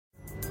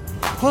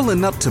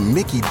Pulling up to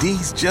Mickey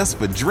D's just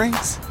for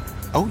drinks?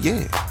 Oh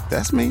yeah,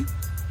 that's me.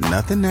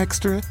 Nothing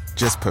extra,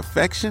 just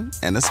perfection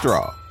and a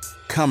straw.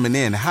 Coming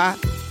in hot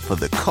for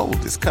the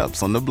coldest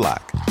cups on the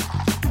block.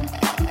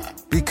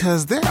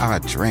 Because there are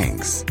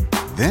drinks.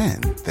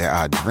 Then there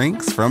are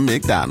drinks from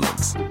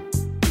McDonald's.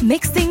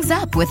 Mix things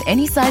up with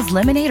any size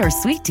lemonade or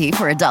sweet tea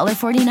for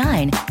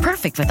 $1.49.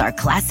 Perfect with our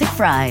classic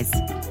fries.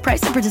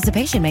 Price and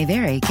participation may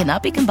vary.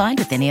 Cannot be combined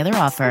with any other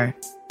offer.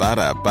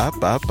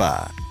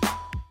 Ba-da-ba-ba-ba.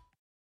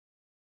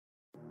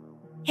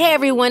 Hey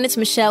everyone, it's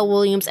Michelle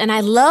Williams, and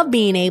I love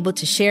being able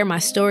to share my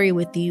story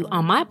with you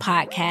on my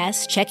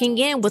podcast, Checking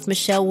In with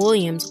Michelle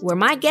Williams, where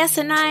my guests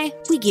and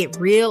we get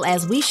real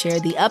as we share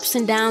the ups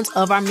and downs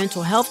of our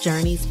mental health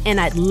journeys,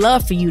 and I'd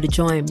love for you to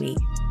join me.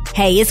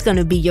 Hey, it's going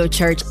to be your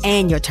church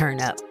and your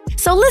turn up.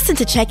 So listen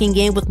to Checking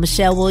In with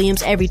Michelle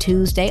Williams every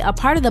Tuesday, a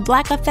part of the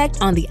Black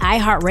Effect on the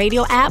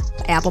iHeartRadio app,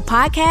 Apple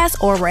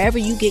Podcasts, or wherever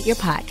you get your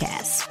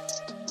podcasts.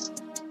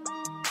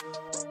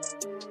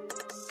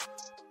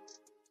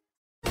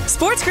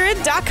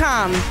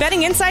 SportsGrid.com.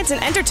 Betting insights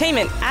and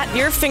entertainment at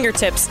your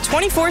fingertips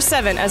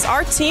 24/7 as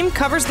our team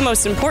covers the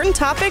most important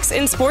topics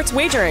in sports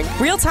wagering.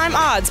 Real-time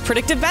odds,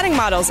 predictive betting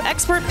models,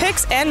 expert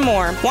picks, and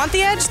more. Want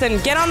the edge?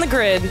 Then get on the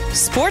grid.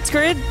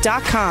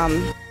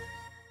 SportsGrid.com.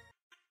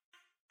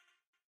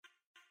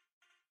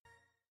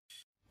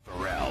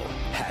 Pharrell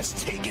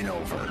has taken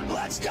over.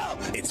 Let's go.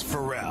 It's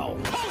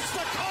Pharrell. Coast to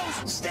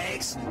coast.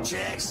 Steaks,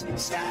 chicks,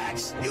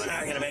 stacks. You and I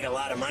are going to make a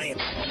lot of money.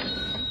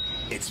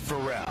 It's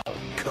Pharrell,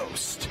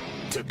 coast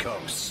to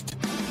coast.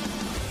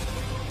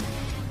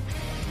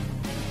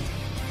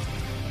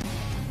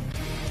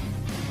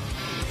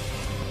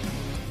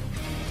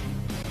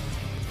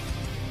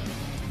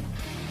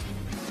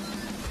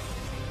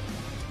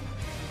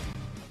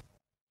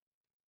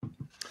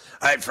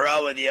 All right,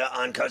 Pharrell with you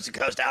on Coast to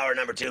Coast, hour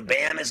number 2.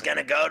 Bam is going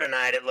to go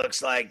tonight. It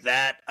looks like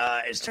that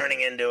is turning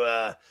into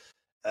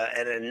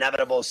an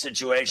inevitable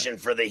situation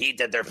for the Heat,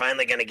 that they're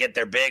finally going to get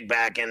their big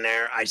back in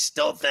there. I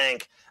still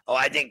think,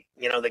 I think,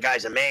 the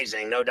guy's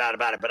amazing, no doubt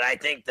about it. But I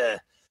think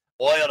the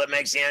oil that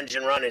makes the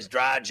engine run is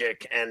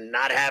Dragic, and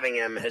not having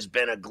him has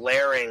been a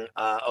glaring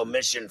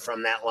omission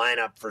from that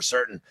lineup for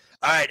certain.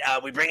 All right,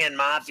 we bring in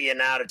Mafia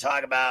now to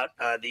talk about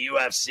the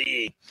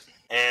UFC.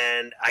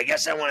 And I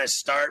guess I want to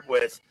start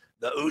with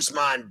the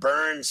Usman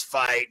Burns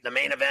fight. The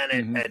main event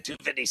at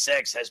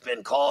 256 has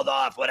been called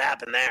off. What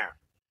happened there?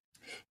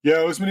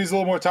 Yeah, Usman needs a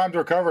little more time to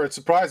recover. It's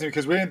surprising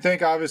because we didn't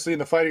think, obviously, in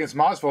the fight against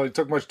Masvidal, he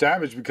took much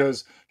damage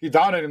because he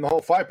dominated in the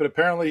whole fight. But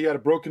apparently he had a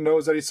broken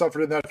nose that he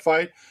suffered in that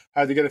fight,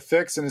 had to get it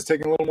fixed, and it's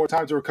taking a little more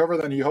time to recover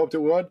than he hoped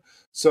it would.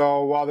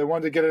 So while they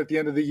wanted to get it at the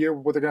end of the year,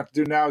 what they're going to have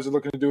to do now is they're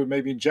looking to do it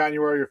maybe in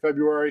January or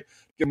February,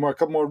 give him a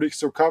couple more weeks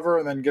to recover,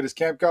 and then get his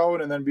camp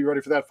going, and then be ready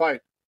for that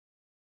fight.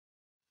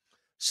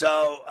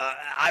 So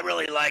I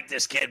really like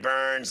this kid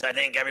Burns. I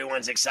think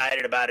everyone's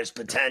excited about his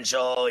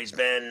potential. He's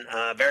been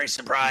very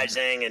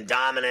surprising and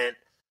dominant.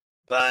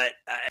 But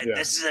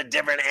this is a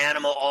different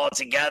animal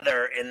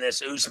altogether in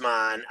this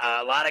Usman.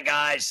 A lot of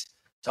guys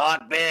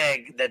talk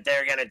big that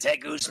they're going to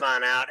take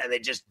Usman out, and they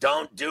just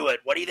don't do it.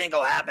 What do you think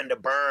will happen to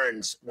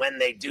Burns when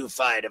they do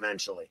fight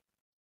eventually?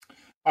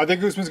 I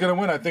think Usman's going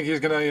to win. I think he's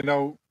going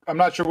to, I'm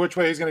not sure which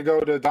way he's going to go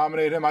to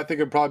dominate him. I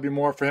think it'd probably be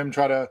more for him to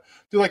try to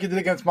do like he did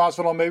against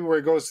Masvidal, maybe where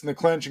he goes in the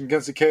clinch and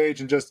against the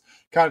cage and just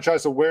kind of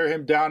tries to wear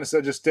him down instead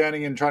of just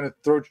standing and trying to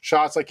throw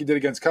shots like he did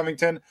against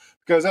Covington,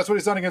 because that's what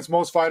he's done against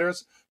most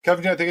fighters.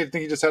 Covington, I think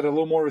he just had a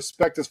little more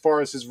respect as far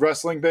as his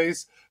wrestling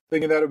base,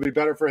 thinking that it would be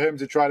better for him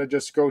to try to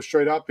just go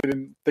straight up. He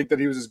didn't think that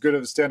he was as good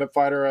of a stand-up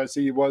fighter as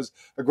he was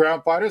a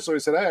ground fighter, so he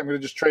said, hey, I'm going to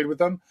just trade with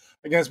them.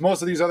 Against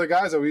most of these other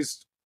guys, though,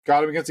 he's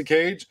got him against the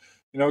cage,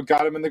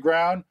 got him in the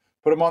ground,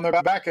 put him on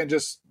their back, and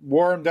just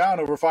wore him down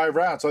over 5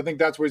 rounds. So I think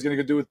that's what he's going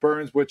to do with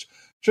Burns, which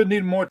should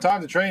need more time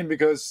to train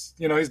because,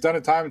 he's done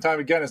it time and time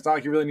again. It's not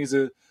like he really needs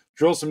to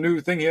drill some new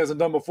thing he hasn't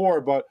done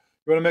before, but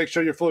you want to make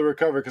sure you're fully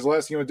recovered, because the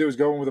last thing you want to do is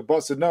go in with a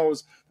busted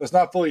nose that's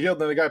not fully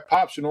healed, and then the guy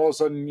pops you, and all of a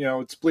sudden,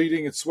 it's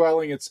bleeding, it's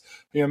swelling, it's,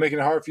 making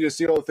it hard for you to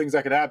see all the things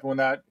that could happen when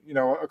that,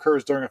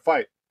 occurs during a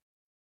fight.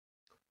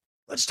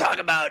 Let's talk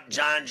about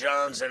John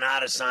Jones and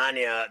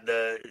Adesanya,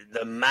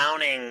 the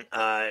mounting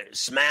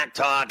smack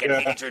talk and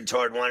hatred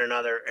toward one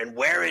another. And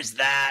where is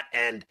that?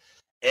 And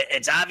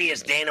it's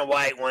obvious Dana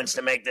White wants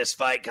to make this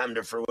fight come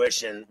to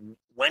fruition.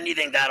 When do you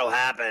think that'll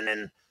happen?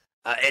 And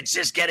it's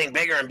just getting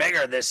bigger and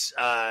bigger, this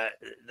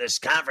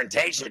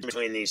confrontation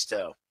between these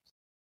two.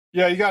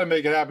 Yeah, you got to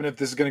make it happen if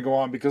this is going to go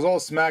on, because all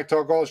smack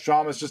talk, all this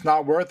drama is just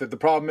not worth it. The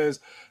problem is,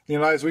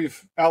 as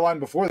we've outlined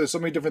before, there's so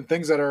many different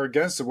things that are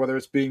against it, whether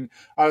it's being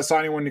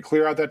Adesanya wanting to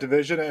clear out that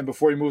division and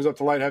before he moves up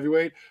to light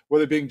heavyweight,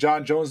 whether it being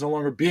John Jones no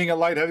longer being a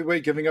light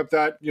heavyweight, giving up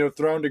that,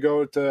 throne to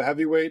go to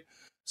heavyweight.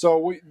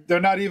 So they're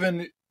not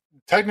even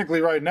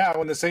technically right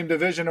now in the same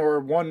division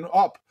or one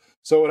up.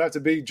 So it would have to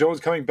be Jones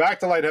coming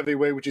back to light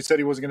heavyweight, which he said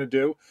he wasn't going to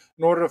do,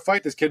 in order to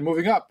fight this kid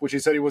moving up, which he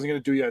said he wasn't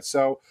going to do yet.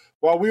 So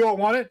while we all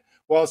want it,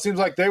 well, it seems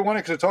like they want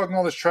it because they're talking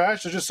all this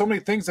trash. There's just so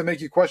many things that make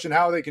you question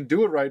how they can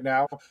do it right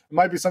now. It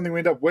might be something we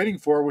end up waiting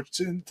for, which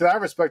to that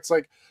respect, it's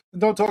like,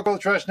 don't talk all the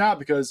trash now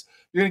because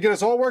you're going to get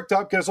us all worked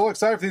up, get us all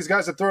excited for these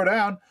guys to throw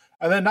down,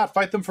 and then not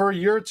fight them for a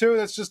year or two.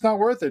 That's just not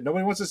worth it.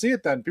 Nobody wants to see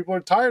it then. People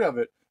are tired of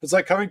it. It's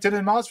like Covington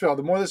and Masvidal.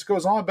 The more this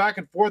goes on back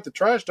and forth, the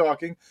trash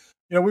talking,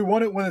 we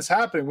want it when it's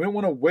happening. We don't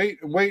want to wait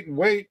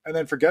and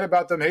then forget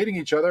about them hating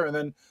each other, and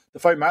then the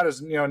fight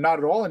matters, not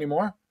at all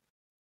anymore.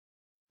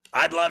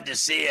 I'd love to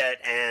see it,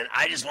 and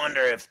I just wonder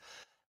if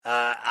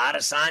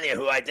Adesanya,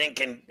 who I think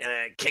can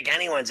kick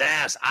anyone's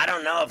ass, I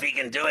don't know if he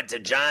can do it to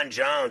John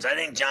Jones. I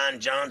think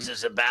John Jones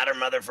is a badder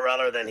mother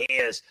fereller than he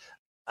is.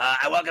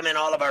 I welcome in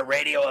all of our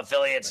radio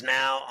affiliates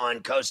now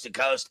on Coast to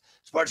Coast.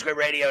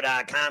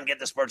 SportsGridRadio.com. Get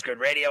the Sports Grid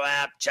Radio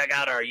app. Check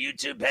out our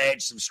YouTube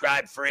page.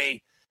 Subscribe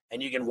free,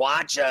 and you can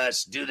watch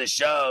us do the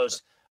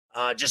shows.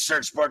 Just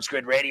search Sports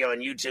Grid Radio on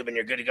YouTube, and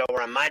you're good to go.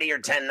 We're on Mightier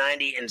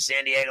 1090 in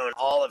San Diego and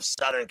all of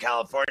Southern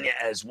California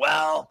as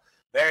well.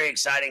 Very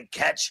exciting.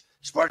 Catch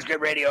Sports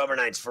Grid Radio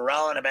overnights.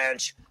 Pharrell on a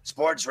bench,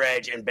 Sports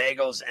Rage, and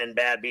Bagels and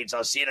Bad Beats.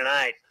 I'll see you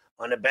tonight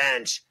on the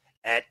bench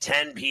at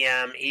 10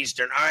 p.m.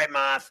 Eastern. All right,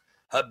 Moff.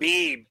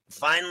 Habib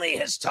finally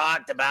has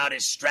talked about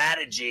his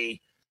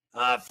strategy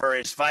for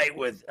his fight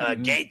with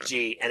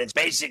Gaethje, and it's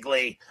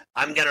basically,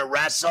 I'm going to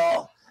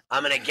wrestle.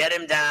 I'm going to get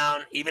him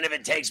down, even if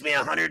it takes me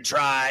 100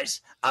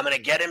 tries. I'm going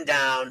to get him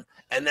down,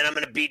 and then I'm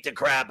going to beat the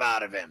crap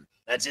out of him.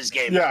 That's his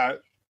game. Yeah,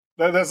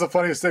 that's the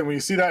funniest thing. When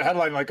you see that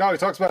headline, like, oh, he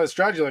talks about his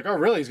strategy, like, oh,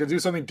 really? He's going to do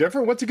something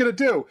different? What's he going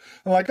to do?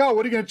 I'm like, oh,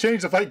 what are you going to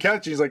change to fight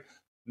Gaethje? He's like,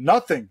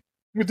 nothing.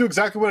 I'm going to do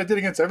exactly what I did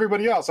against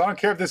everybody else. I don't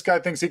care if this guy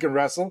thinks he can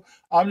wrestle.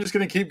 I'm just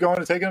going to keep going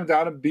and taking him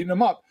down and beating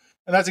him up.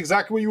 And that's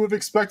exactly what you would have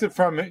expected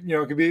from,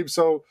 Khabib.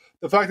 So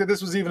the fact that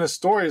this was even a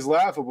story is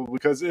laughable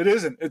because it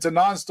isn't. It's a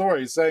non-story.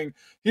 He's saying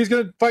he's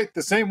going to fight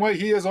the same way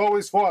he has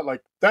always fought.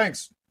 Like,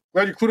 thanks.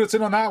 Glad you clued us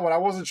in on that one. I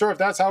wasn't sure if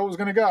that's how it was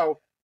going to go.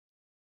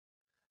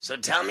 So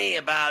tell me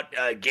about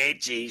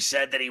Gaethje. He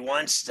said that he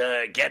wants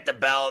to get the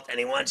belt and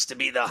he wants to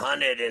be the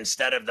hunted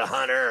instead of the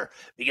hunter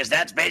because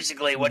that's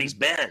basically what he's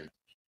been.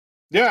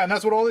 Yeah, and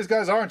that's what all these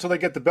guys are until they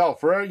get the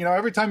belt. For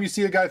every time you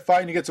see a guy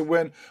fight and he gets a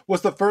win,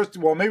 what's the first?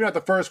 Well, maybe not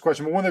the first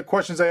question, but one of the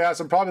questions they ask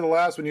him, probably the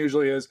last one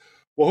usually is,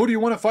 well, who do you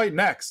want to fight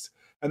next?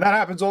 And that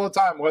happens all the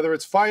time, whether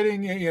it's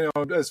fighting,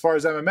 as far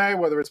as MMA,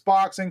 whether it's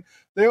boxing.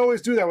 They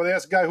always do that, where they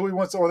ask a guy who he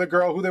wants, or the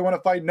girl who they want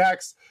to fight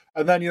next.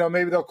 And then,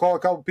 maybe they'll call a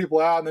couple people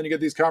out, and then you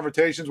get these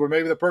confrontations where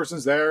maybe the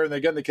person's there and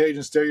they get in the cage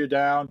and stare you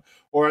down.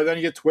 Or then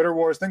you get Twitter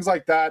wars, things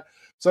like that.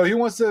 So he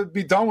wants to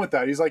be done with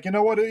that. He's like, you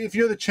know what? If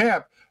you're the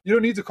champ, you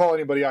don't need to call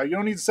anybody out. You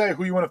don't need to say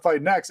who you want to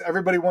fight next.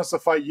 Everybody wants to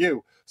fight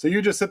you. So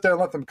you just sit there and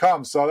let them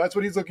come. So that's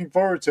what he's looking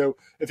forward to.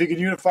 If he can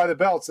unify the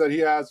belts that he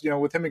has,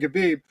 with him and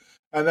Khabib,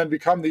 and then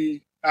become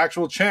the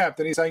actual champ,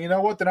 then he's saying, you know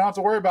what? Then I don't have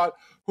to worry about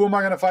who am I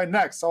going to fight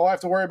next. All I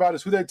have to worry about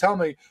is who they tell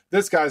me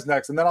this guy's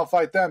next, and then I'll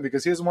fight them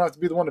because he doesn't want to have to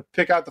be the one to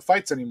pick out the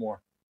fights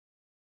anymore.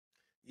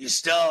 You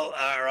still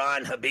are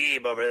on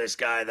Habib over this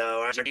guy,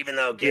 though, aren't you? Even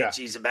though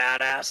Gaethje's a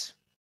badass?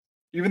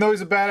 Even though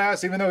he's a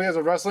badass, even though he has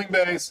a wrestling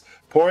base,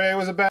 Poirier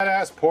was a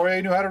badass.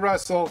 Poirier knew how to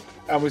wrestle,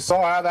 and we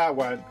saw how that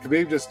went.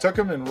 Khabib just took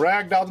him and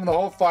ragdolled him the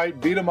whole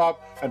fight, beat him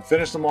up, and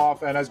finished him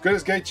off. And as good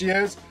as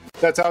Gaethje is,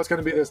 that's how it's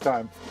going to be this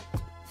time.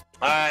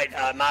 All right,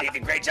 Mike, you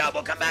did a great job.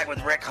 We'll come back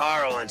with Rick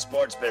Haro on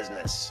Sports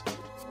Business.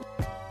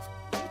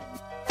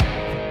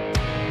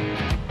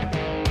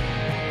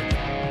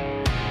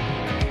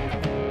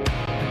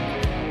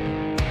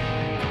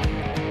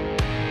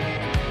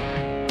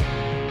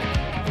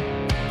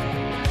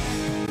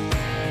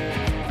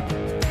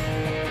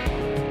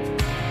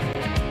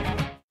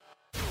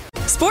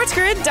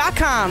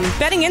 SportsGrid.com.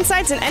 Betting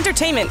insights and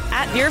entertainment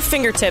at your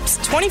fingertips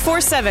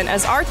 24/7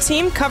 as our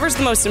team covers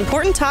the most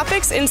important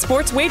topics in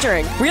sports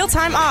wagering.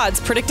 Real-time odds,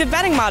 predictive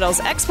betting models,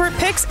 expert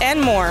picks,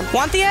 and more.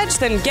 Want the edge?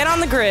 Then get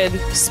on the grid.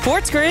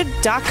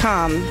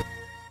 SportsGrid.com.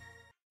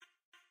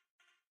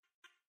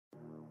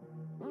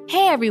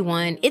 Hey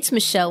everyone, it's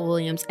Michelle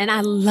Williams, and I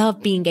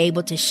love being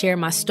able to share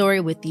my story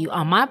with you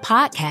on my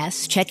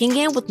podcast, Checking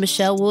In with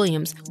Michelle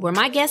Williams, where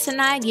my guests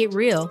and I get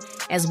real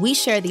as we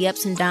share the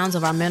ups and downs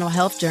of our mental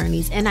health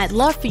journeys, and I'd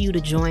love for you to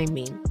join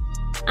me.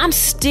 I'm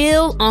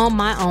still on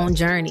my own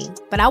journey,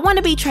 but I want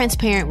to be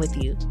transparent with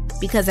you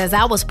because as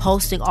I was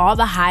posting all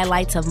the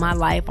highlights of my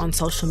life on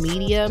social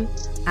media,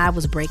 I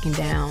was breaking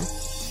down.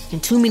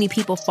 And too many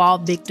people fall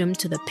victim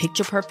to the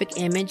picture-perfect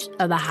image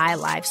of the high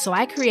life, so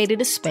I created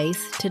a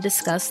space to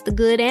discuss the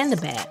good and the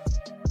bad.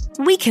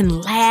 We can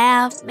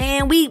laugh,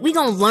 man, we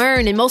gonna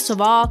learn, and most of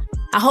all,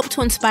 I hope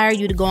to inspire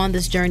you to go on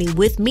this journey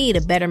with me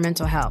to better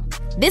mental health.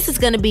 This is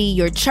gonna be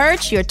your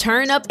church, your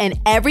turn-up, and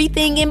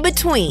everything in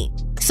between.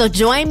 So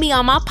join me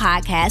on my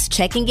podcast,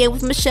 Checking In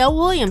with Michelle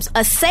Williams,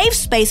 a safe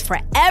space for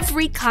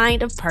every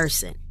kind of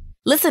person.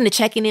 Listen to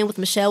Checking In with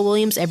Michelle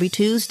Williams every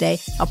Tuesday,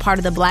 a part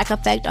of the Black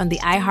Effect on the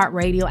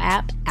iHeartRadio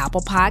app,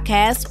 Apple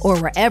Podcasts, or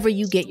wherever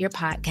you get your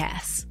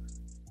podcasts.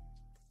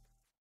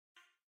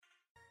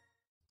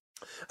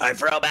 All right,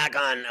 Pharrell back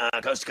on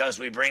Coast to Coast.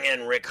 We bring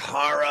in Rick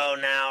Haro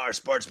now, our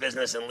sports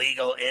business and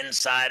legal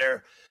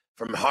insider.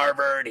 from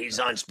Harvard. He's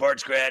on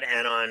Sports Grid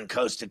and on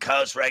Coast to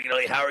Coast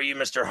regularly. How are you,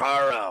 Mr.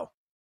 Haro?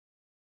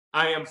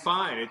 I am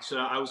fine. It's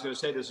I was going to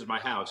say this is my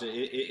house.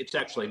 It's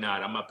actually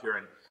not. I'm up here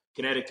in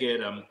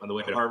Connecticut. I'm on the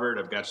way to Harvard.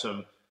 I've got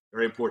some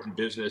very important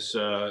business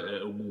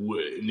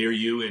near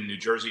you in New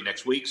Jersey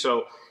next week.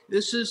 So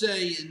this is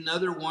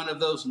another one of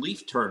those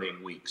leaf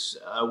turning weeks,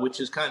 which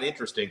is kind of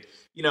interesting.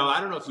 You know, I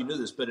don't know if you knew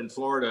this, but in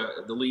Florida,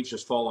 the leaves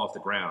just fall off the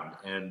ground,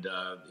 and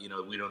you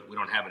know, we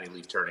don't have any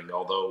leaf turning.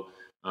 Although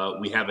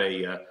we have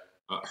a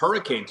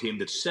hurricane team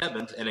that's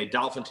 7th and a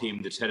dolphin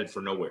team that's headed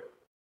for nowhere.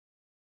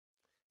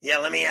 Yeah,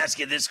 let me ask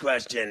you this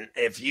question.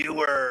 If you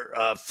were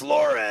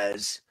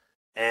Flores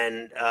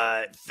and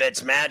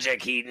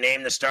Fitzmagic, he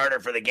named the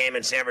starter for the game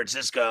in San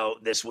Francisco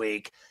this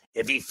week.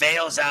 If he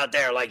fails out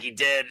there like he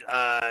did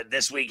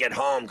this week at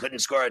home, couldn't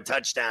score a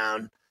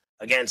touchdown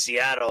against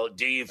Seattle,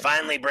 do you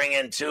finally bring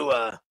in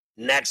Tua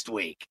next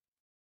week?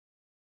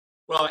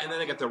 Well, and then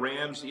they got the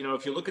Rams. You know,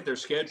 if you look at their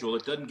schedule,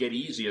 it doesn't get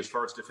easy as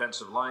far as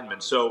defensive linemen.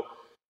 So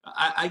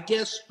I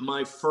guess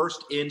my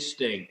first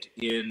instinct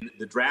in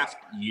the draft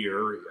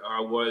year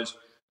was,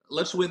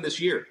 let's win this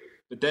year.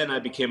 But then I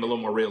became a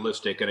little more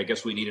realistic, and I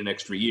guess we need an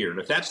extra year. And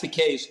if that's the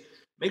case,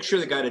 make sure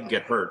the guy didn't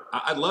get hurt.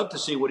 I'd love to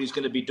see what he's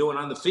going to be doing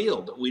on the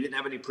field. We didn't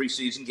have any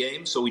preseason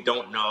games, so we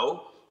don't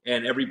know.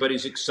 And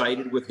everybody's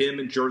excited with him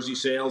and jersey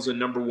sales and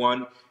number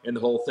one and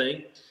the whole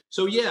thing.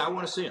 So, yeah, I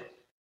want to see him.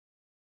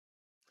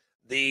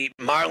 The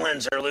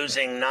Marlins are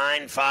losing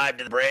 9-5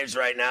 to the Braves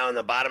right now in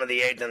the bottom of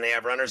the 8th, and they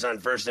have runners on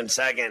first and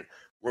second.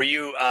 Were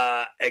you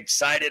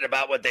excited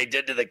about what they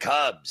did to the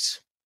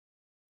Cubs?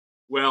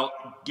 Well,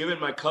 given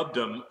my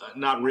Cubdom,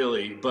 not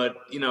really.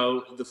 But, you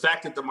know, the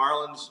fact that the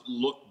Marlins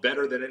look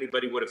better than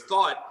anybody would have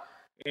thought,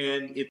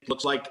 and it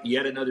looks like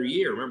yet another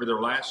year. Remember,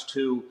 their last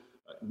 2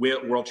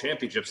 World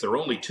Championships, there were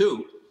only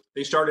 2.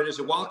 They started as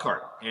a wild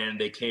card, and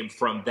they came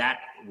from that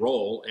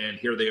role, and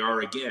here they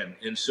are again.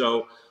 And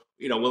so,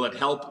 you know, will it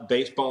help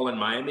baseball in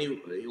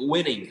Miami?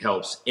 Winning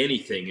helps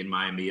anything in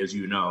Miami, as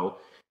you know.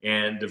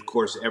 And, of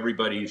course,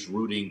 everybody's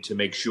rooting to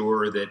make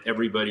sure that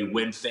everybody,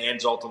 when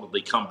fans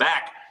ultimately come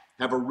back,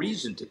 have a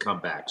reason to come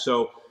back.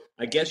 So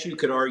I guess you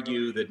could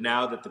argue that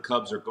now that the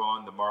Cubs are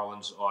gone, the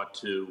Marlins ought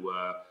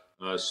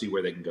to see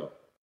where they can go.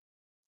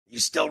 You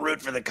still root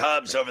for the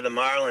Cubs over the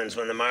Marlins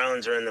when the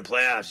Marlins are in the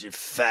playoffs, you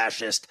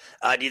fascist.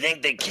 Do you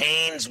think the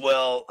Canes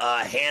will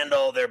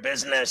handle their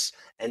business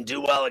and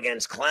do well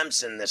against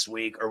Clemson this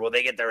week, or will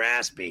they get their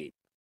ass beat?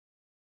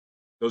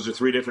 Those are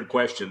 3 different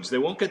questions. They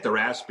won't get their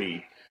ass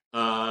beat.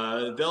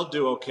 They'll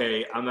do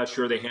okay. I'm not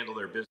sure they handle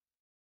their business.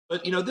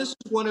 But, you know, this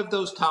is one of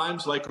those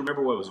times, like,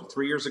 remember, what was it,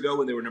 3 years ago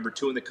when they were number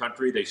 2 in the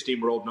country? They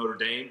steamrolled Notre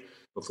Dame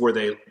before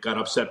they got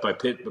upset by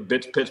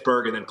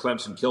Pittsburgh, and then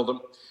Clemson killed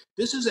them.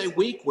 This is a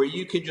week where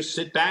you can just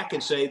sit back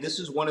and say, this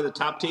is one of the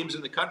top teams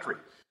in the country.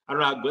 I don't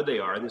know how good they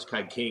are. This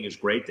guy King is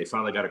great. They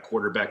finally got a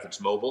quarterback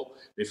that's mobile.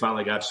 They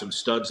finally got some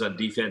studs on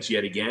defense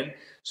yet again.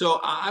 So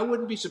I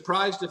wouldn't be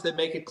surprised if they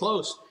make it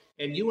close.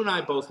 And you and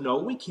I both know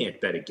we can't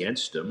bet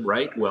against them,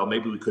 right? Well,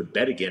 maybe we could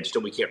bet against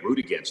them. We can't root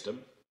against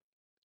them.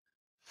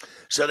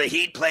 So the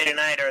Heat play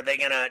tonight. Are they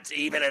going to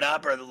even it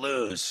up or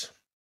lose?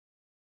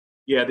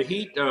 Yeah, the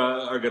Heat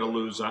are going to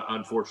lose,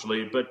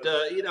 unfortunately. But,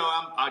 you know,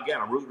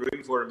 I'm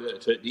rooting for them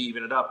to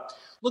even it up.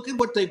 Look at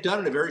what they've done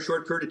in a very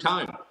short period of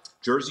time.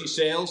 Jersey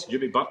sales,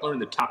 Jimmy Butler in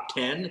the top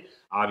 10.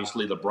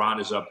 Obviously,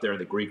 LeBron is up there,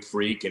 and the Greek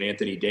Freak, and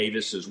Anthony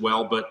Davis as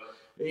well. But,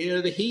 you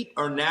know, the Heat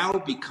are now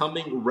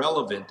becoming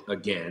relevant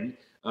again,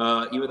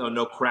 even though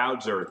no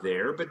crowds are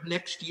there. But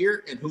next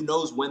year, and who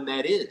knows when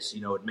that is.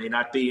 You know, it may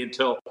not be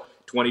until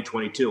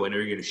 2022. I know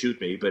you're going to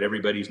shoot me, but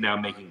everybody's now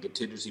making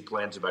contingency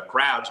plans about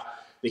crowds.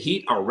 The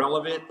Heat are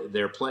relevant.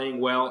 They're playing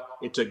well.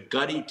 It's a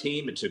gutty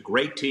team. It's a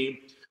great team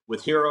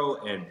with Hero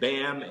and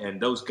Bam and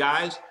those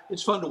guys.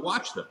 It's fun to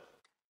watch them.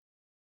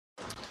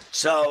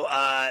 So,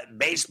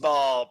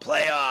 baseball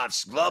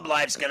playoffs. Globe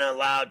Life's going to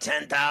allow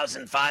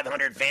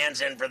 10,500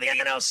 fans in for the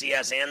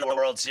NLCS and the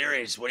World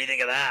Series. What do you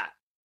think of that?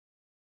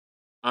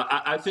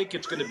 I think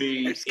it's going to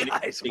be... This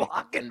guy's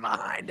walking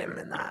behind him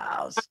in the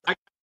house.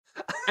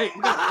 Hey,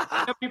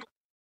 people,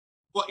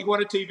 what, you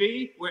want a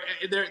TV?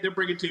 They're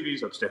bringing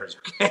TVs upstairs,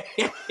 okay?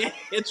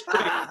 It's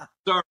great.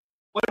 Sorry.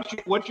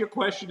 What's your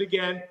question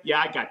again? Yeah,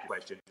 I got your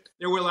question.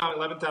 They were allowing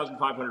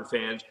 11,500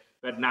 fans,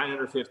 about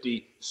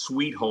 950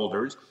 suite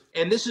holders.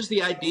 And this is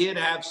the idea,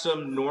 to have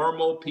some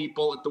normal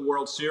people at the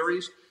World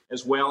Series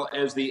as well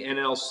as the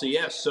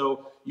NLCS.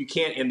 So you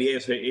can't, in the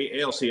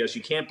ALCS,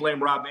 you can't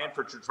blame Rob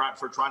Manfred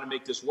for trying to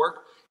make this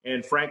work.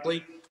 And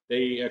frankly,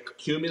 they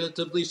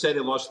cumulatively say they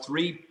lost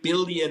 $3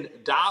 billion.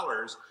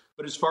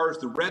 But as far as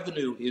the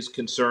revenue is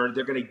concerned,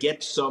 they're going to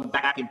get some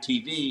back in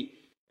TV,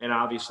 and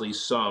obviously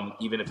some,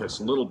 even if it's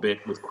a little bit,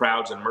 with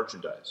crowds and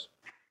merchandise.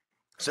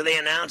 So they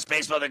announced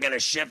baseball, they're going to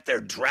shift their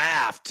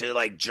draft to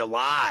like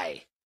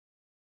July.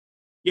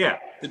 Yeah,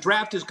 the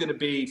draft is going to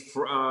be,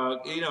 for,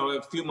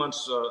 a few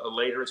months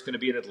later. It's going to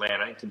be in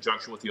Atlanta in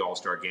conjunction with the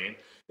All-Star game.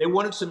 They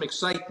wanted some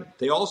excitement.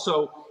 They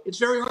also, it's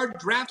very hard to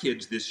draft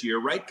kids this year,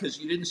 right? Because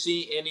you didn't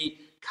see any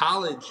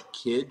college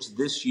kids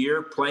this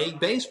year playing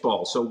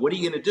baseball. So what are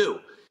you going to do?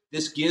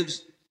 This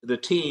gives the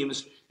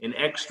teams an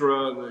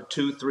extra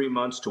 2-3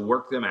 months to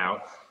work them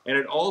out. And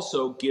it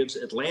also gives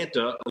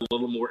Atlanta a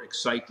little more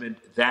excitement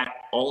that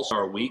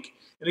All-Star week.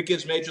 And it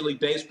gives Major League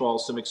Baseball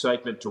some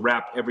excitement to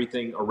wrap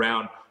everything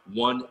around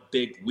one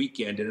big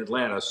weekend in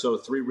Atlanta. So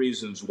 3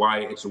 reasons why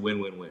it's a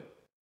win-win-win.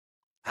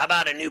 How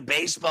about a new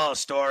baseball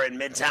store in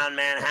Midtown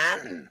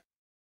Manhattan?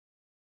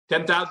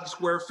 10,000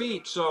 square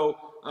feet. So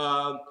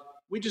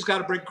we just got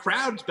to bring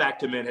crowds back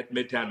to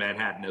Midtown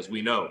Manhattan, as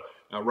we know.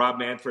 Rob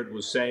Manfred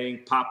was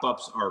saying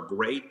pop-ups are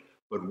great,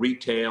 but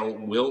retail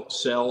will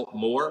sell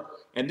more.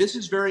 And this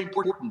is very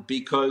important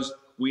because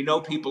we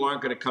know people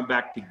aren't going to come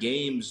back to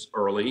games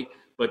early,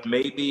 but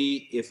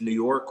maybe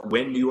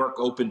when New York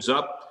opens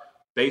up,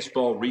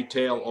 baseball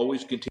retail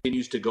always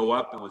continues to go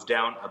up. It was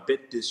down a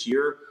bit this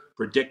year,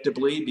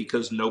 predictably,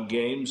 because no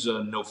games,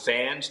 no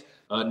fans,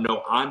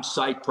 no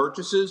on-site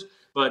purchases.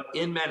 But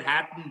in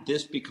Manhattan,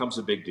 this becomes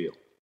a big deal.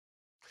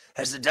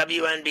 Has the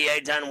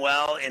WNBA done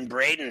well in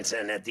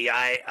Bradenton at the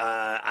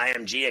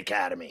IMG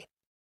Academy?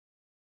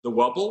 The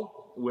Wubble,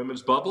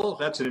 women's bubble,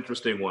 that's an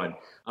interesting one.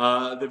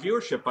 The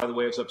viewership, by the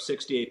way, is up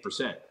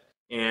 68%.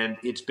 And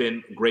it's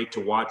been great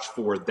to watch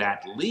for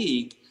that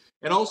league.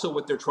 And also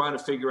what they're trying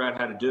to figure out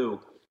how to do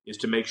is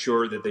to make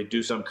sure that they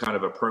do some kind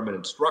of a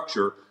permanent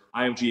structure.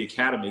 IMG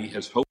Academy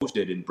has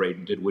hosted in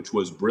Bradenton, which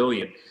was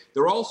brilliant.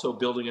 They're also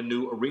building a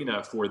new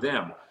arena for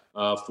them,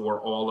 for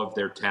all of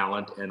their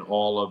talent and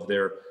all of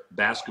their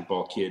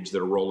basketball kids that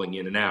are rolling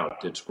in and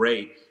out. It's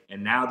great.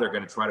 And now they're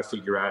going to try to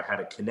figure out how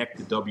to connect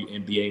the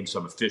WNBA in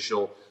some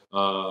official,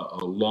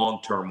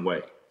 long-term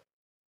way.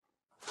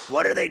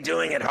 What are they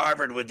doing at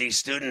Harvard with these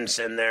students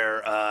and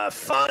their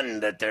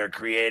fund that they're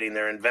creating,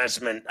 their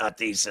investment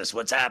thesis?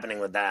 What's happening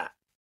with that?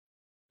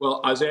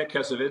 Well, Isaiah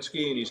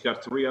Kesavitsky, and he's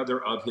got 3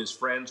 other of his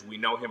friends. We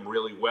know him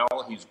really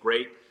well. He's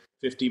great.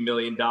 $50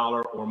 million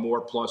or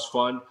more plus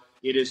fund.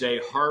 It is a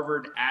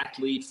Harvard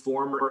athlete,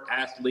 former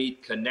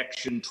athlete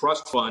connection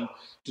trust fund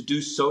to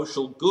do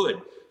social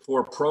good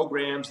for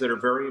programs that are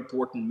very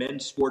important: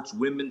 men's sports,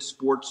 women's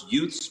sports,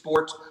 youth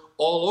sports,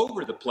 all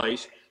over the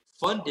place.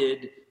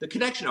 Funded. The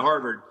connection to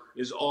Harvard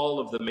is all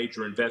of the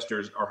major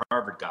investors are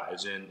Harvard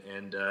guys.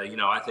 And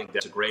I think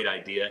that's a great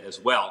idea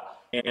as well.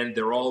 And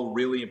they're all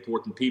really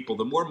important people.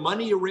 The more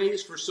money you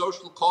raise for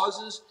social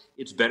causes,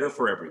 it's better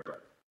for everybody.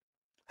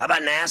 How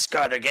about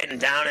NASCAR? They're getting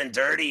down and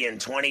dirty in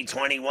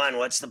 2021.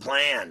 What's the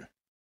plan?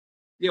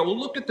 Yeah, well,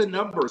 look at the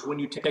numbers when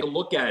you take a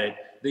look at it.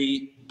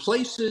 The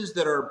places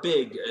that are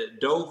big,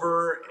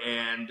 Dover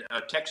and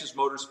Texas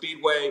Motor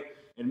Speedway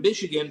and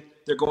Michigan,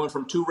 they're going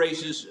from 2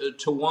 races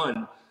to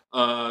 1.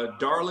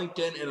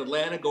 Darlington and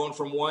Atlanta going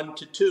from 1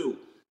 to 2.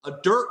 A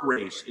dirt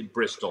race in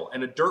Bristol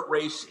and a dirt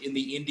race in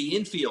the Indy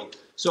infield.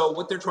 So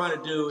what they're trying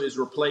to do is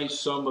replace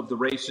some of the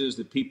races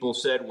that people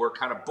said were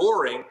kind of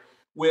boring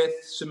with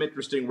some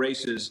interesting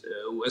races,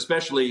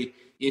 especially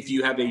if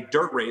you have a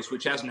dirt race,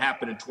 which hasn't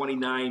happened in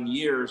 29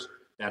 years.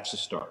 That's a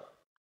start.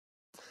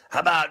 How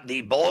about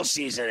the bowl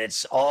season?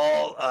 It's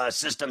all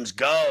systems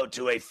go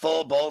to a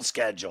full bowl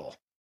schedule.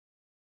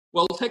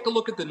 Well, take a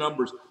look at the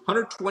numbers.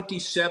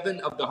 127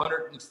 of the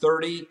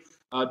 130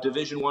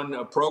 Division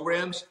I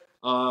programs,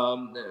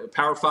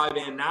 Power 5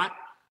 and not,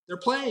 they're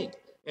playing.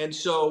 And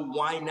so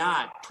why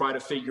not try to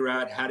figure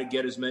out how to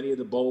get as many of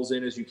the bowls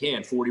in as you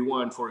can,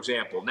 41, for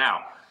example.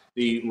 Now,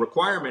 the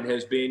requirement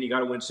has been you got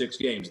to win 6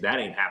 games. That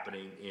ain't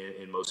happening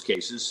in most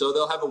cases, so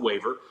they'll have a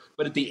waiver.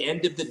 But at the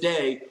end of the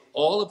day,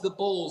 all of the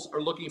bowls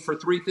are looking for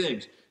 3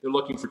 things. They're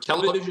looking for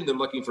television, they're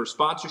looking for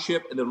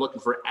sponsorship, and they're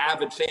looking for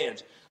avid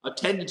fans.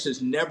 Attendance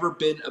has never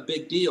been a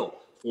big deal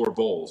for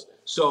bowls.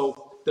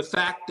 So the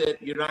fact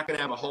that you're not going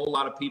to have a whole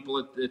lot of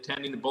people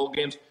attending the bowl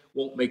games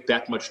won't make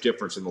that much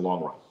difference in the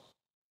long run.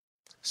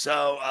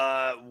 So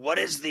what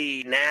is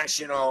the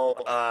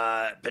national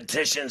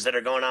petitions that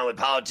are going on with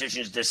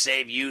politicians to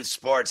save youth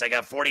sports? I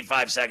got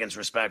 45 seconds,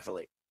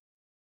 respectfully.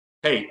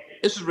 Hey,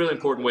 this is a really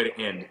important way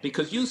to end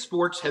because youth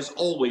sports has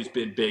always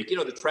been big. You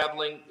know, the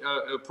traveling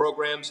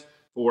programs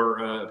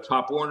for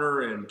Top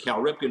Warner and Cal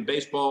Ripken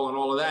baseball and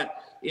all of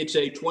that. It's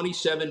a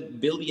 $27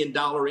 billion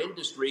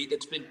industry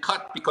that's been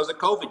cut because of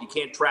COVID. You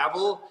can't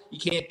travel, you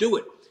can't do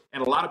it.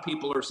 And a lot of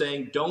people are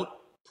saying, don't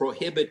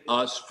prohibit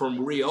us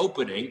from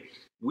reopening.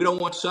 We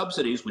don't want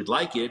subsidies. We'd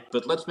like it,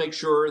 but let's make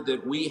sure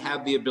that we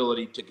have the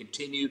ability to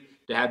continue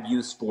to have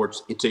youth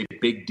sports. It's a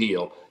big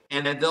deal.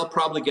 And then they'll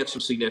probably get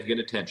some significant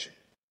attention.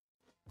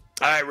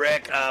 All right,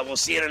 Rick, we'll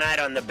see you tonight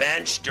on the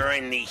bench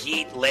during the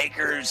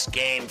Heat-Lakers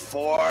Game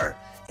 4.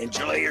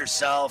 Enjoy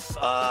yourself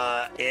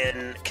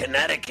in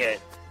Connecticut.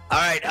 All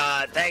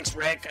right, thanks,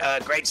 Rick.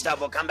 Great stuff.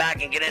 We'll come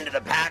back and get into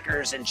the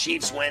Packers and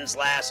Chiefs wins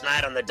last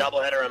night on the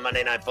doubleheader on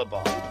Monday Night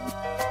Football.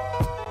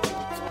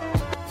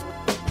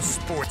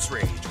 Sports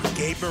Rage with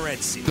Gabe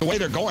Morency. The way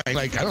they're going,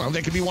 I don't know,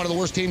 they could be one of the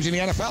worst teams in the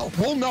NFL.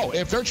 Well, no,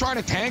 if they're trying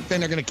to tank, then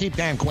they're going to keep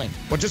Dan Quinn.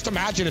 But just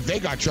imagine if they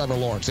got Trevor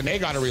Lawrence and they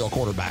got a real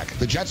quarterback.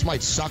 The Jets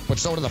might suck, but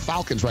so do the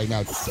Falcons right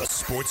now. The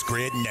Sports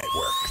Grid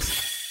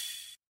Network.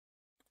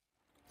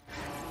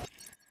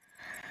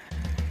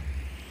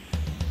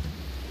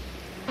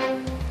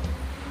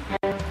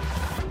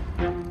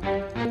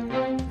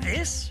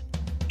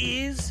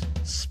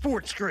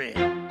 Sports Grid.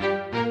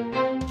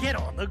 Get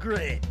on the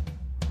grid.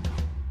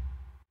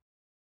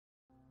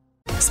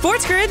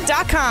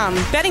 SportsGrid.com.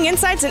 Betting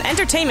insights and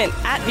entertainment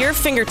at your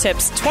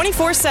fingertips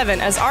 24/7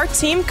 as our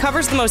team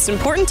covers the most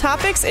important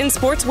topics in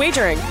sports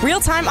wagering.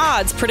 Real-time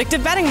odds,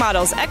 predictive betting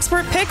models,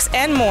 expert picks,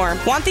 and more.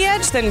 Want the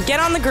edge? Then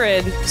get on the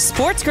grid.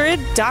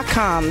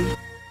 SportsGrid.com.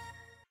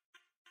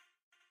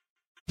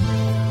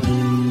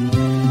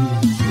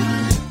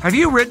 Have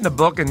you written a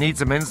book and need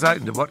some insight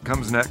into what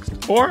comes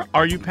next? Or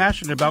are you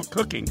passionate about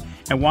cooking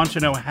and want to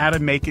know how to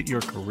make it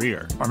your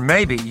career? Or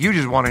maybe you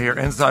just want to hear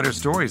insider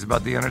stories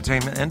about the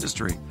entertainment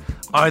industry.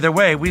 Either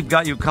way, we've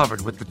got you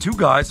covered with the Two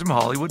Guys from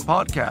Hollywood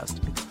podcast.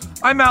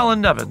 I'm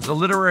Alan Nevins, a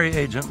literary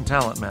agent and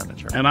talent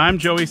manager. And I'm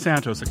Joey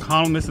Santos, a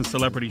columnist and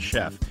celebrity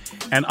chef.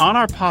 And on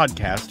our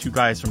podcast, Two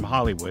Guys from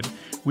Hollywood,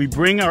 we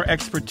bring our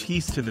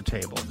expertise to the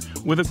table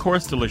with, of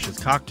course, delicious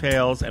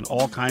cocktails and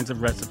all kinds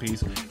of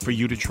recipes for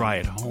you to try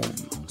at home.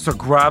 So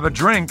grab a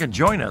drink and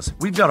join us.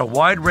 We've got a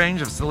wide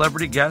range of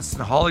celebrity guests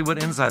and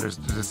Hollywood insiders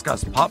to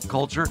discuss pop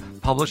culture,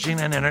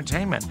 publishing, and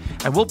entertainment.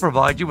 And we'll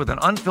provide you with an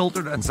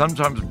unfiltered and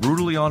sometimes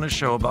brutally honest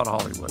show about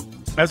Hollywood.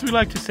 As we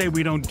like to say,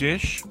 we don't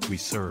dish, we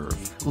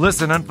serve.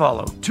 Listen and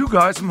follow Two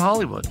Guys from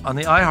Hollywood on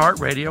the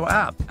iHeartRadio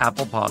app,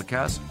 Apple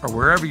Podcasts, or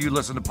wherever you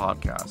listen to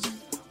podcasts.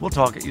 We'll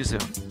talk at you soon.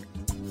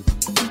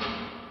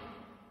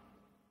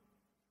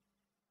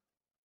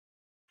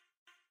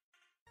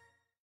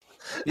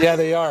 Yeah,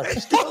 they are.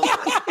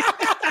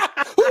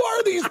 Who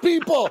are these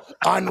people?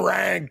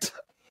 Unranked.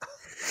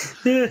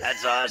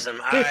 That's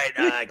awesome. All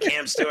right,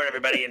 Cam Stewart,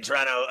 everybody in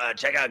Toronto,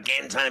 check out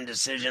Game Time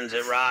Decisions.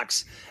 It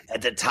rocks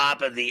at the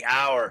top of the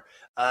hour.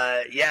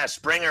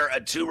 Springer,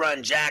 a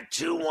 2-run jack,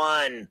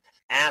 2-1.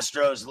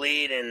 Astros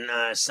lead in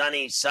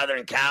sunny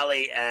Southern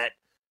Cali at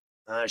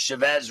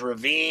Chavez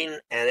Ravine,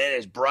 and it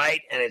is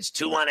bright, and it's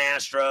 2-1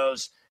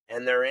 Astros,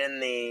 and they're in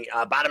the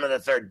bottom of the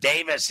third.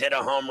 Davis hit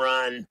a home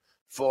run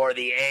for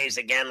the A's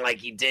again, like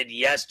he did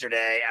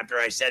yesterday after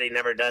I said he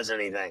never does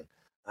anything.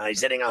 He's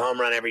hitting a home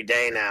run every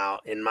day now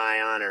in my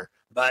honor,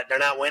 but they're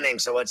not winning.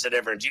 So what's the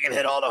difference? You can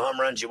hit all the home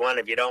runs you want.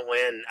 If you don't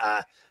win,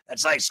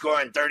 that's like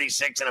scoring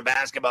 36 in a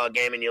basketball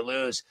game and you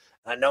lose.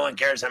 No one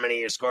cares how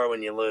many you score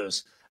when you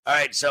lose. All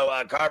right. So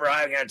Carver,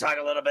 I'm going to talk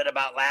a little bit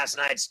about last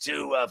night's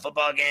two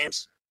football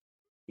games.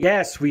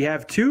 Yes, we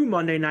have two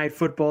Monday Night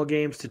Football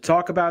games to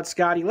talk about,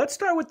 Scotty. Let's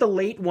start with the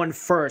late one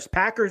first.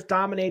 Packers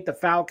dominate the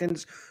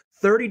Falcons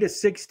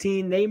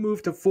 30-16. They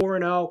move to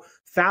 4-0.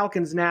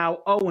 Falcons now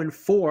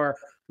 0-4.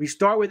 We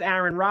start with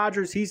Aaron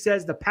Rodgers. He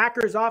says the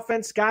Packers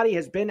offense, Scotty,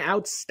 has been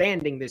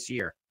outstanding this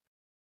year.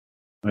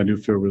 I do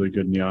feel really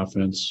good in the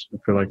offense. I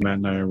feel like Matt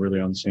and I are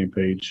really on the same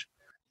page.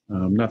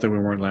 Not that we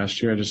weren't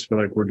last year. I just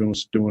feel like we're doing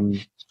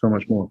so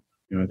much more.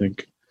 I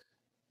think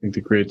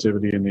the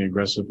creativity and the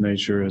aggressive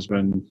nature has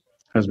been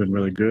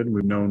really good.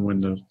 We've known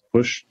when to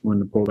push, when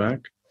to pull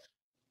back.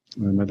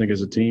 I think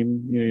as a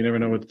team, you never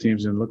know what the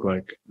team's going to look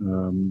like.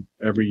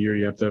 Every year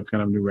you have to have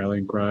kind of a new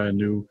rallying cry,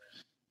 new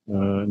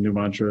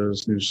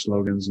mantras, new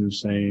slogans, new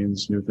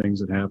sayings, new things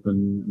that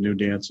happen, new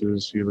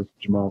dances. You look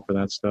at Jamal for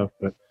that stuff,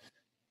 but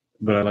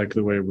I like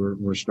the way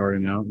we're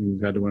starting out.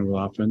 We've had to win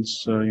with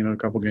offense, a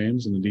couple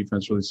games, and the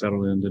defense really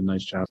settled in, did a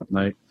nice job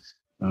tonight.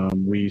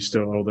 We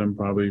still owe them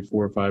probably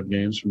 4 or 5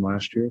 games from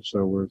last year,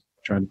 so we're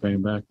trying to pay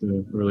them back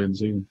early in the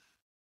season.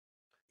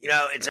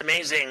 It's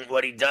amazing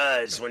what he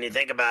does when you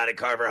think about it,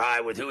 Carver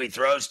High, with who he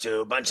throws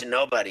to, a bunch of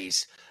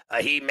nobodies.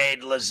 He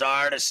made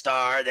Lazard a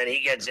star, then he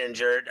gets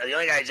injured. The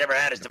only guy he's ever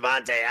had is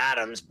Devontae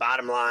Adams,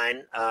 bottom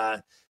line.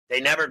 They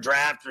never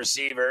draft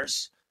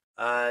receivers.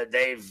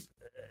 They've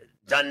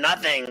done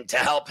nothing to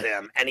help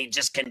him, and he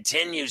just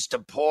continues to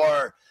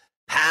pour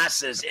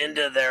passes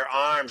into their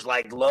arms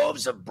like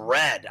loaves of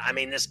bread. I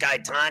mean, this guy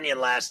Tanyan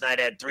last night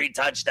had 3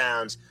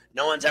 touchdowns.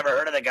 No one's ever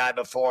heard of the guy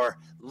before.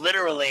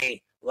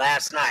 Literally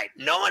last night.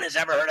 No one has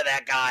ever heard of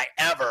that guy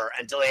ever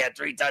until he had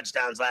 3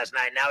 touchdowns last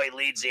night. Now he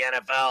leads the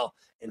NFL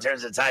in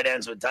terms of tight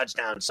ends with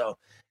touchdowns. So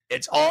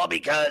it's all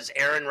because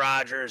Aaron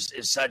Rodgers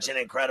is such an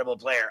incredible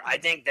player. I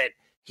think that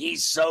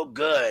he's so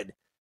good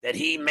that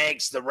he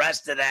makes the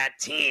rest of that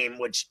team,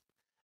 which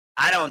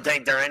I don't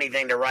think they're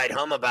anything to write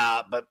home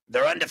about, but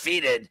they're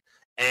undefeated.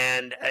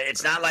 And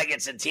it's not like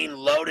it's a team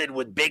loaded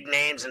with big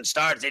names and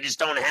stars. They just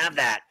don't have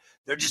that.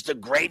 They're just a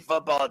great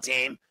football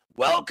team,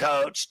 well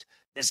coached.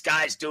 This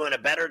guy's doing a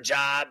better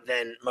job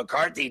than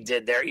McCarthy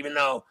did there, even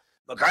though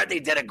McCarthy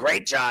did a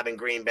great job in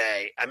Green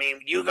Bay. I mean,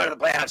 you go to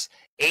the playoffs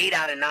 8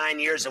 out of 9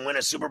 years and win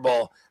a Super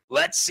Bowl.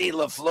 Let's see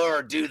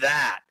LaFleur do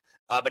that.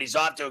 But he's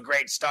off to a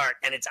great start.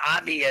 And it's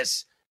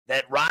obvious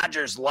that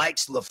Rodgers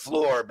likes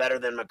LaFleur better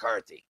than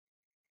McCarthy.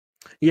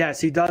 Yes,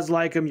 he does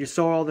like him. You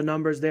saw all the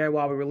numbers there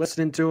while we were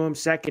listening to him.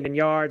 2nd in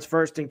yards,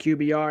 1st in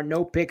QBR,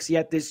 no picks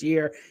yet this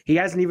year. He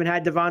hasn't even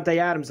had Devontae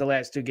Adams the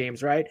last 2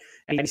 games, right?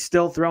 And he's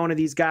still throwing to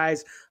these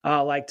guys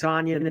like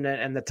Tanyan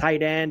and the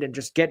tight end and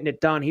just getting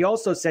it done. He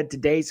also said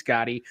today,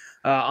 Scotty,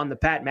 on the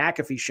Pat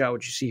McAfee show,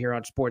 which you see here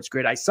on Sports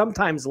Grid, I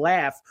sometimes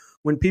laugh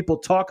when people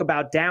talk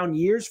about down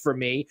years for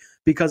me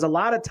because a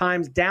lot of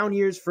times down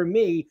years for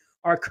me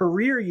are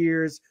career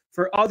years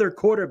for other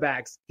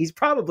quarterbacks. He's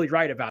probably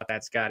right about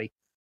that, Scotty.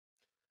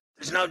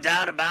 There's no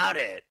doubt about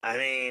it. I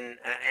mean,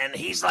 and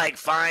he's like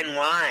fine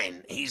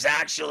wine. He's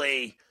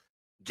actually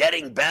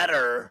getting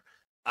better.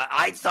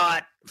 I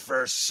thought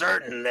for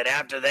certain that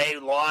after they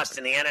lost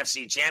in the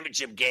NFC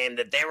Championship game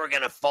that they were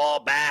going to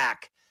fall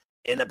back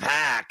in the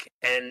pack,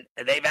 and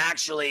they've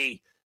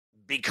actually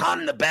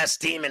become the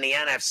best team in the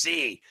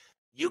NFC.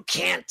 You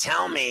can't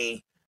tell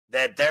me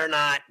that they're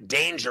not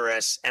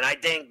dangerous. And I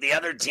think the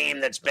other team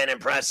that's been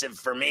impressive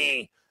for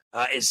me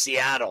is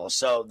Seattle.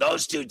 So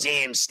those two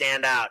teams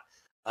stand out.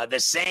 The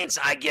Saints,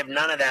 I give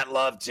none of that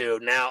love to.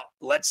 Now,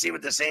 let's see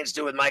what the Saints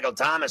do with Michael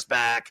Thomas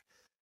back.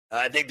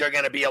 I think they're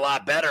going to be a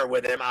lot better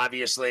with him,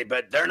 obviously,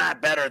 but they're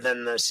not better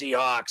than the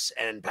Seahawks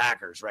and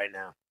Packers right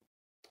now.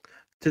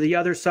 To the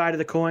other side of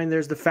the coin,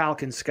 there's the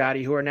Falcons,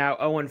 Scotty, who are now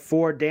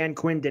 0-4. Dan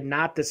Quinn did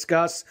not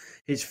discuss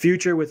his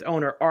future with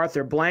owner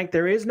Arthur Blank.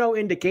 There is no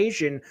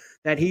indication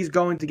that he's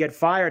going to get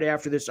fired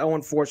after this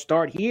 0-4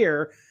 start.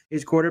 Here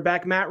is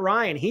quarterback Matt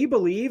Ryan. He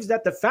believes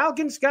that the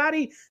Falcons,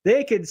 Scotty,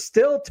 they can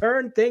still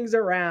turn things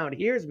around.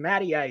 Here's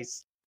Matty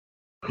Ice.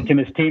 Can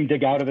this team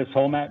dig out of this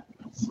hole, Matt?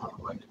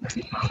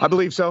 I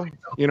believe so.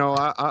 You know,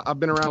 I've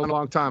been around a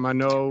long time. I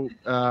know,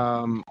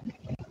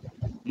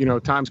 you know,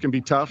 times can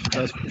be tough,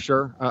 that's for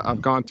sure.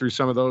 I've gone through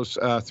some of those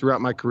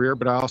throughout my career,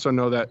 but I also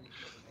know that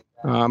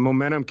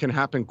momentum can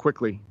happen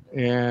quickly.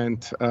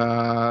 And,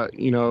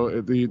 you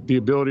know, the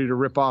ability to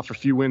rip off a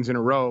few wins in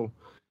a row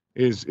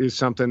is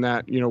something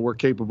that, you know, we're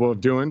capable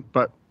of doing.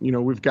 But, you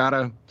know, we've got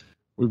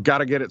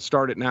to get it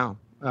started now.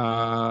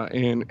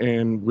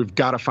 And we've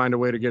got to find a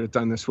way to get it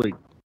done this week.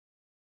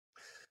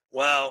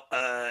 Well,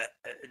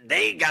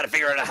 they got to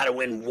figure out how to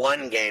win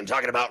one game.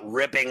 Talking about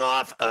ripping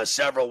off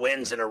several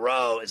wins in a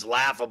row is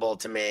laughable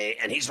to me.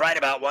 And he's right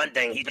about one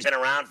thing. He's been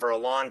around for a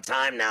long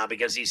time now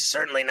because he's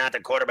certainly not the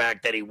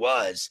quarterback that he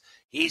was.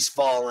 He's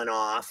fallen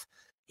off.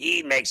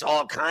 He makes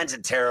all kinds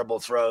of terrible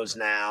throws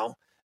now.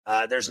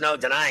 There's no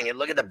denying it.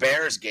 Look at the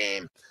Bears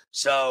game.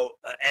 So,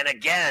 and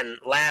again,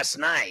 last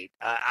night,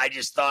 I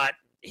just thought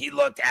he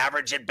looked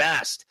average at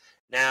best.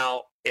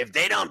 Now, if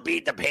they don't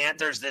beat the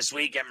Panthers this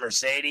week at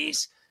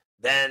Mercedes,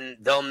 then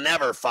they'll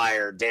never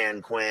fire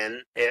Dan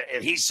Quinn.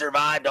 If he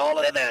survived all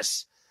of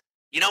this,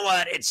 you know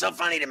what? It's so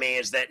funny to me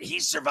is that he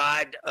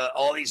survived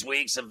all these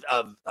weeks of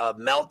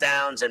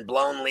meltdowns and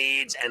blown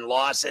leads and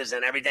losses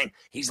and everything.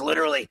 He's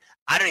literally,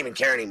 I don't even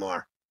care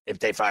anymore if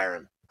they fire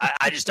him.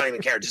 I just don't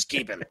even care. Just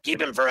keep him.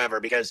 Keep him forever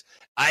because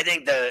I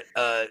think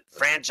the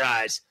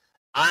franchise,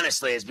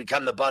 honestly, has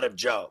become the butt of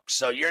jokes.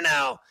 So you're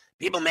now,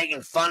 people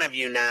making fun of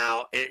you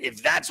now.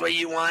 If that's what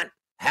you want,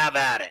 have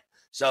at it.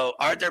 So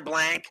Arthur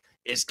Blank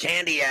is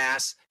candy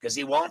ass because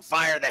he won't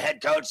fire the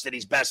head coach that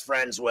he's best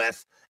friends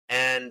with.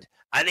 And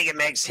I think it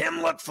makes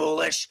him look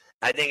foolish.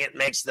 I think it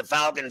makes the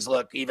Falcons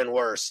look even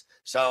worse.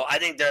 So I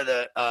think they're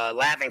the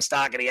laughing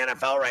stock of the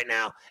NFL right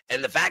now.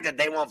 And the fact that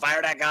they won't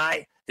fire that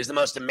guy is the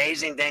most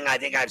amazing thing I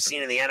think I've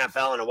seen in the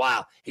NFL in a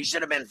while. He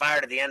should have been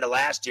fired at the end of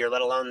last year,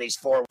 let alone these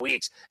 4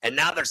 weeks. And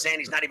now they're saying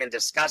he's not even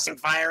discussing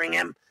firing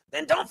him.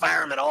 Then don't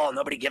fire him at all.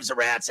 Nobody gives a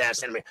rat's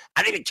ass anymore.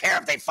 I don't even care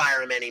if they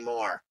fire him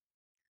anymore.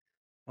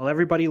 Well,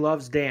 everybody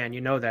loves Dan.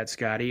 You know that,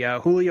 Scotty.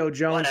 Julio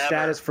Jones'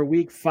 status for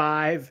Week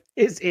 5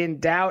 is in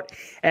doubt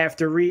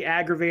after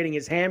re-aggravating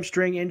his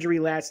hamstring injury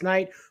last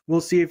night.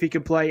 We'll see if he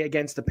can play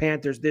against the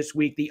Panthers this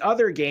week. The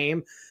other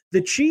game,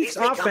 the Chiefs'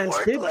 offense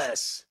did.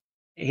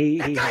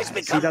 That guy's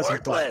become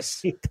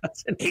worthless.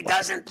 He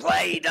doesn't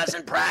play. He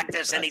doesn't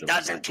practice, and he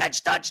doesn't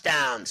catch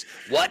touchdowns.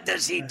 What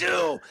does he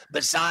do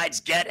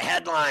besides get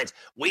headlines?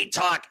 We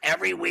talk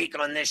every week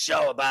on this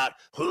show about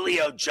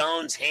Julio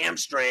Jones'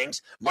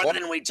 hamstrings more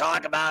than we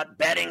talk about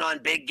betting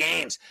on big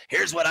games.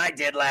 Here's what I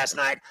did last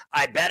night.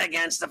 I bet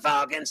against the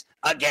Falcons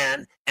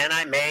again, and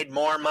I made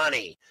more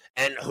money.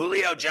 And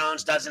Julio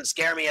Jones doesn't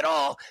scare me at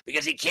all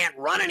because he can't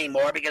run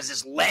anymore because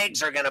his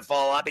legs are going to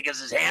fall off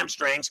because his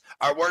hamstrings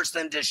are worse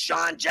than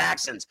Deshaun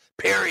Jackson's,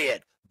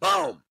 period.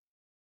 Boom.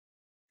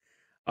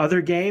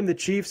 Other game, the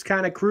Chiefs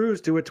kind of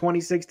cruised to a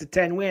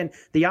 26-10 win.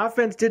 The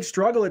offense did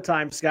struggle at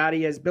times,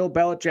 Scotty, as Bill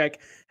Belichick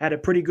had a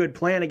pretty good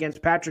plan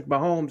against Patrick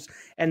Mahomes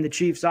and the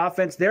Chiefs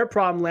offense. Their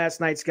problem last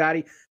night,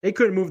 Scotty, they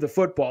couldn't move the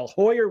football.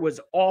 Hoyer was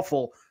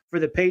awful for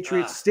the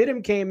Patriots.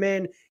 Stidham came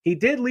in. He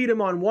did lead him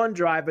on one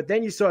drive, but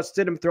then you saw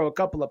Stidham throw a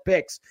couple of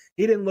picks.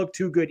 He didn't look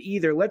too good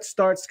either. Let's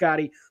start,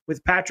 Scotty,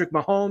 with Patrick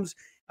Mahomes.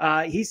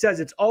 He says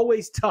it's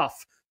always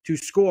tough to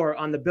score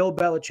on the Bill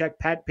Belichick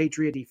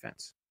Patriot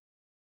defense.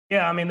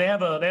 Yeah, I mean, they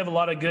have a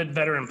lot of good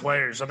veteran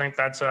players. I think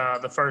that's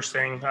the first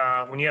thing.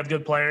 When you have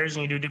good players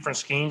and you do different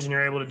schemes and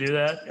you're able to do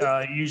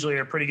that, you usually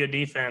are a pretty good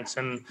defense.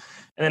 And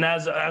then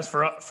as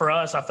for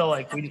us, I feel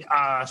like we,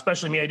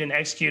 especially me, I didn't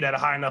execute at a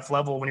high enough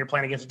level when you're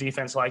playing against a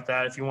defense like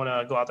that if you want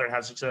to go out there and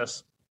have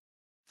success.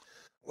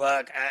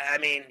 Look, I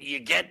mean, you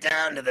get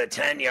down to the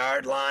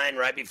 10-yard line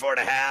right before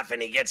the half,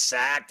 and he gets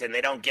sacked, and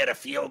they don't get a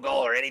field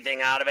goal or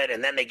anything out of it.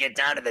 And then they get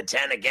down to the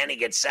 10 again, he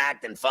gets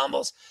sacked and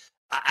fumbles.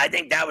 I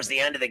think that was the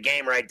end of the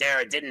game right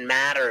there. It didn't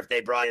matter if they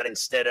brought in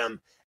Stidham.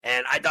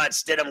 And I thought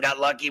Stidham got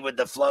lucky with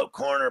the float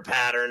corner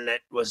pattern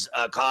that was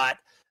caught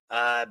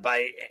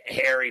by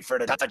Harry for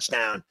the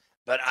touchdown.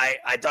 But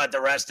I thought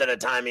the rest of the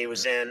time he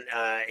was in,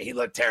 he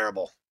looked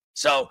terrible.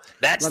 So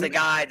that's the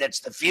guy that's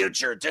the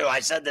future, too. I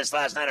said this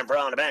last night on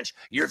Pearl on the Bench.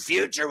 Your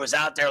future was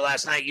out there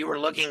last night. You were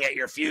looking at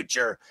your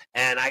future,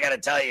 and I got to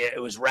tell you, it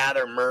was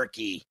rather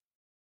murky.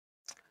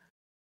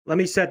 Let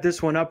me set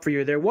this one up for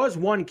you. There was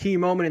one key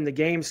moment in the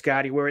game,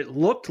 Scotty, where it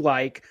looked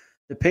like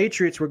the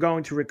Patriots were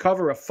going to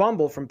recover a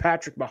fumble from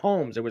Patrick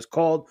Mahomes. It was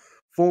called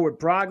forward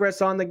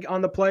progress on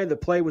the play. The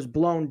play was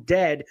blown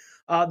dead.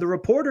 The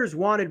reporters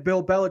wanted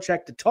Bill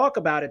Belichick to talk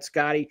about it,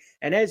 Scotty,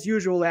 and as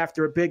usual,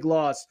 after a big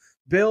loss,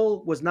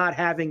 Bill was not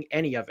having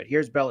any of it.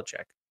 Here's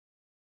Belichick.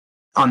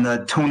 On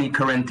the Tony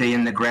Corrente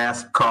in the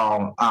grasp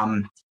call,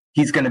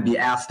 he's going to be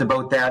asked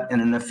about that in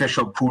an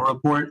official pool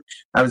report.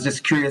 I was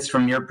just curious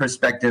from your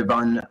perspective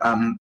on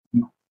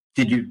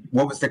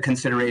what was the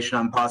consideration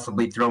on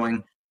possibly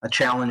throwing a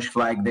challenge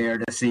flag there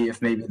to see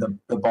if maybe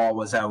the ball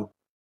was out?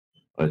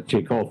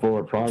 He called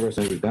forward progress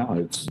and he was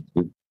down.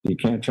 You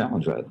can't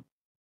challenge that.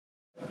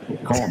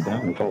 Call him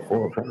down and call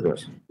forward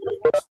progress.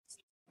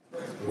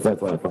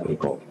 That's what I thought he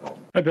called.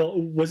 Right,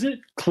 Bill, was it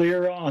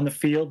clear on the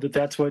field that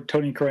that's what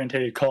Tony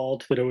Corrente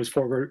called, that it was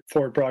forward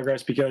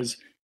progress? Because,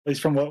 at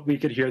least from what we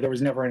could hear, there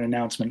was never an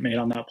announcement made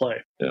on that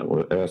play. Yeah,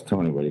 well, ask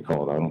Tony what he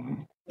called. I don't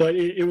know. But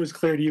it was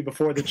clear to you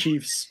before the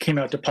Chiefs came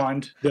out to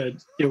punt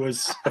that it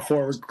was a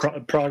forward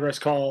progress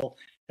call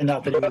and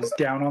not that it was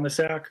down on the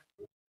sack?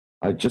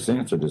 I just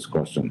answered this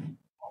question.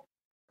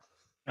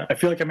 I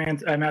feel like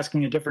I'm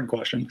asking a different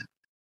question.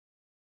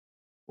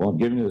 Well, I'm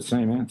giving you the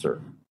same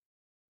answer.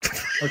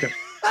 Okay.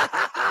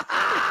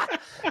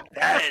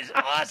 That is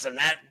awesome.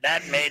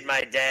 That made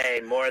my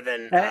day more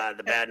than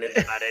the bad news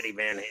about Eddie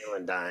Van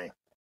Halen dying.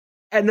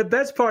 And the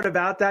best part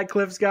about that,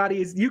 Cliff,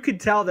 Scotty, is you could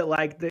tell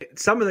that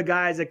some of the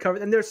guys that cover,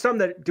 and there's some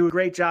that do a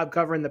great job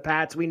covering the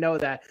Pats. We know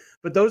that.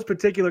 But those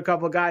particular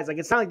couple of guys,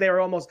 it's not like they were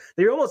almost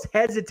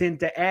hesitant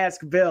to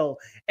ask Bill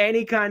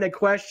any kind of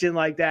question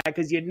like that,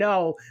 because you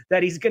know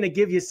that he's going to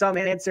give you some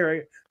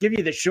answer, give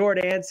you the short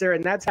answer,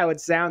 and that's how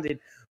it sounded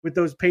with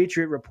those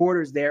Patriot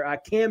reporters there.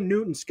 Cam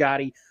Newton,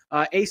 Scotty,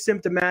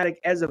 asymptomatic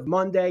as of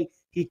Monday.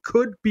 He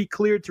could be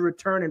cleared to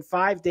return in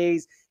 5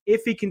 days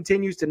if he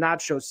continues to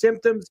not show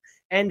symptoms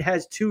and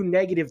has 2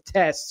 negative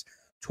tests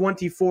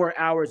 24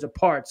 hours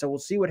apart. So we'll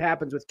see what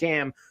happens with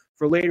Cam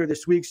for later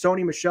this week.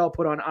 Sony Michel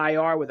put on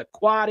IR with a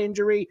quad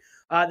injury.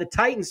 The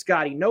Titans,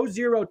 Scotty, no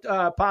zero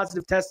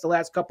positive tests the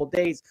last couple of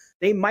days.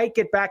 They might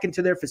get back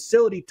into their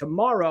facility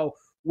tomorrow,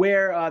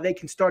 where they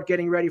can start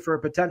getting ready for a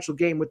potential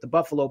game with the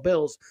Buffalo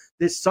Bills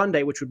this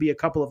Sunday, which would be a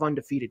couple of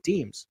undefeated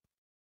teams.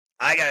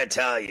 I got to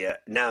tell you,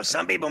 now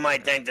some people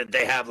might think that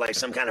they have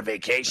some kind of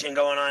vacation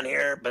going on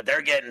here, but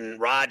they're getting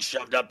rods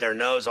shoved up their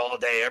nose all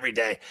day, every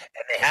day,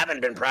 and they haven't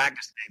been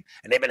practicing,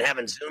 and they've been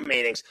having Zoom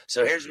meetings.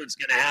 So here's what's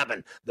going to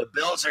happen. The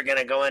Bills are going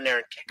to go in there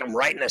and kick them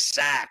right in a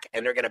sack,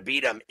 and they're going to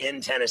beat them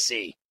in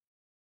Tennessee.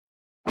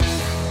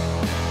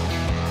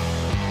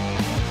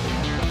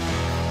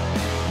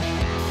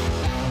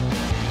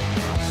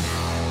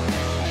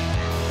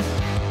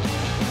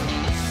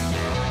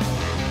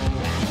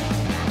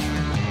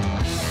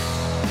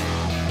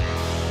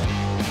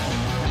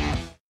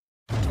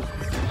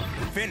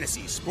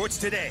 Fantasy Sports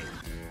Today.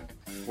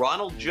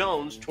 Ronald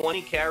Jones,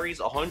 20 carries,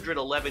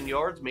 111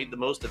 yards, made the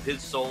most of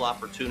his sole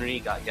opportunity he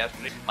got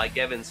yesterday. Mike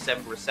Evans,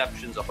 7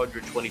 receptions,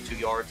 122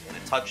 yards, and a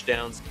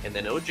touchdowns. And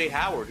then O.J.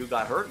 Howard, who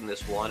got hurt in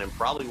this one and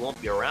probably won't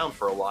be around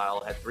for a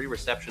while, had 3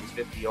 receptions,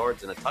 50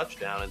 yards, and a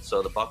touchdown. And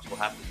so the Bucs will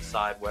have to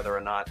decide whether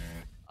or not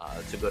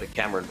to go to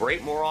Cameron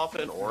Brate more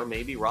often, or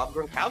maybe Rob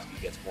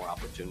Gronkowski gets more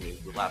opportunities.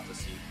 We'll have to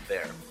see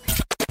there.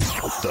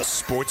 The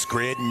Sports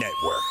Grid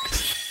Network.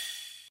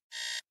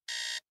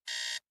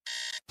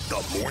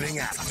 The morning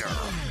after.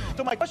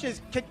 So my question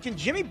is, can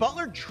Jimmy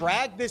Butler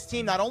drag this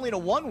team not only to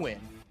 1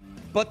 win,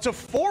 but to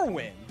 4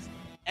 wins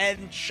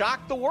and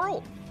shock the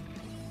world?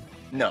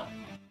 No.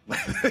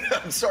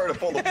 I'm sorry to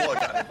pull the plug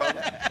on it,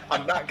 but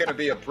I'm not going to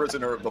be a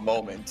prisoner of the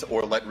moment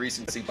or let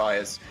recency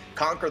bias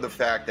conquer the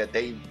fact that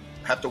they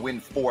have to win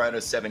 4 out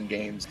of 7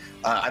 games.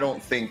 I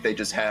don't think they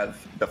just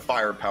have the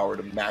firepower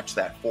to match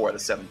that 4 out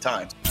of 7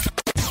 times.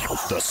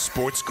 The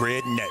Sports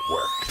Grid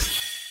Network.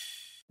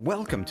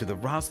 Welcome to the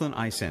Roslyn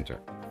Eye Center.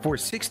 For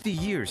 60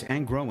 years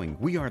and growing,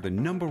 we are the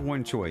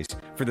 #1 choice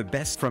for the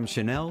best from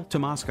Chanel to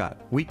Moscot.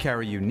 We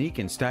carry unique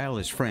and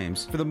stylish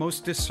frames for the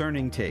most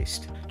discerning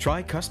taste.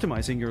 Try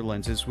customizing your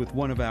lenses with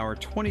one of our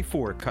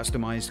 24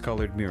 customized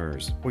colored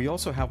mirrors. We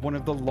also have one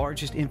of the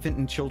largest infant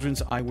and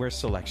children's eyewear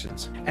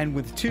selections. And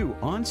with 2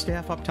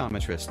 on-staff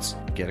optometrists,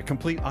 get a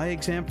complete eye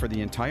exam for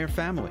the entire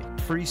family.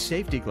 Free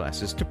safety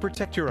glasses to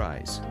protect your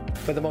eyes.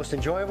 For the most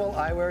enjoyable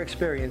eyewear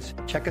experience,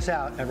 check us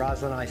out at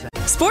Roslyn Eye Center.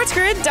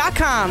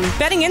 SportsGrid.com.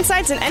 Betting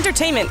insights and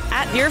entertainment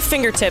at your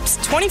fingertips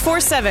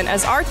 24/7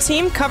 as our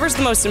team covers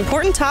the most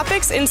important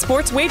topics in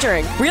sports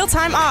wagering.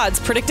 Real-time odds,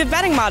 predictive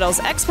betting models,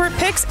 expert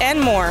picks,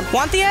 and more.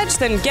 Want the edge?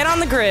 Then get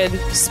on the grid.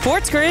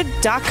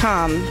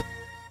 SportsGrid.com.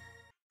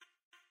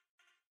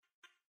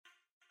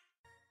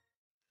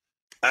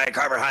 All right,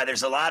 Carver, hi.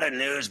 There's a lot of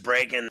news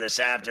breaking this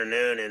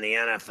afternoon in the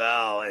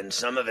NFL, and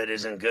some of it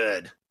isn't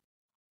good.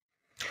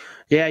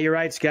 Yeah, you're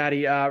right,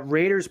 Scotty.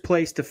 Raiders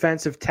placed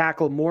defensive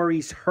tackle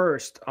Maurice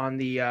Hurst on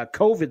the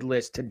COVID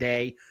list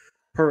today,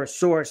 per a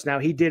source. Now,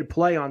 he did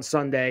play on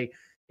Sunday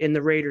in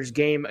the Raiders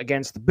game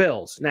against the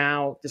Bills.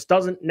 Now, this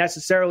doesn't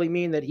necessarily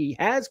mean that he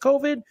has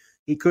COVID.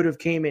 He could have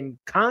came in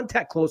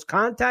close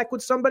contact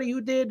with somebody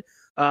who did.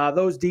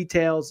 Those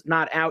details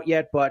not out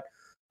yet, but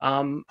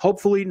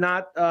hopefully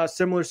not a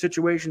similar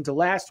situation to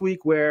last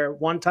week where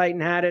one Titan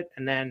had it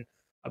and then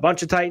a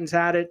bunch of Titans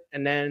had it,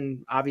 and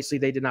then obviously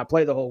they did not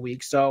play the whole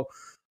week. So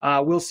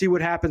we'll see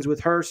what happens with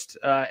Hurst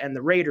and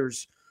the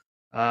Raiders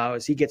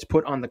as he gets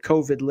put on the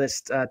COVID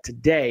list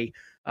today.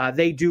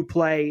 They do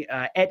play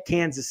at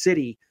Kansas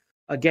City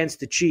against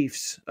the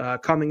Chiefs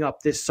coming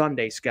up this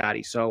Sunday,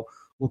 Scotty. So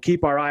we'll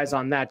keep our eyes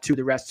on that, too,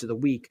 the rest of the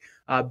week.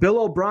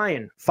 Bill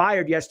O'Brien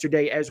fired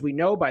yesterday, as we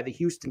know, by the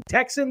Houston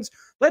Texans.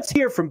 Let's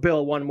hear from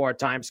Bill one more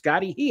time,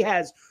 Scotty. He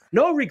has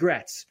no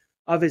regrets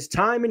of his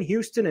time in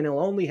Houston, and he'll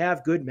only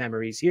have good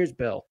memories. Here's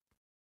Bill.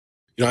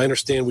 I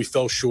understand we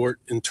fell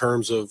short in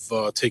terms of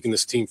taking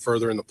this team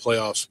further in the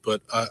playoffs,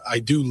 but I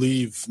do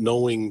leave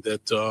knowing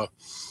that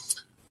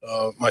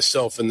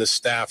myself and this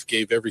staff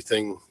gave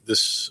everything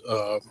this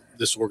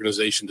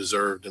organization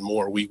deserved and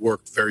more. We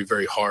worked very,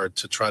 very hard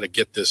to try to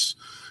get this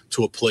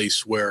to a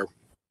place where,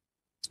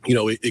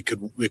 it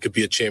could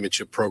be a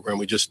championship program.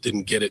 We just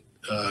didn't get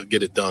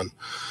it done.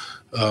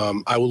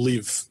 I will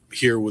leave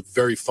here with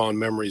very fond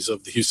memories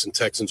of the Houston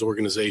Texans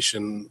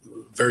organization,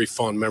 very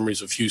fond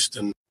memories of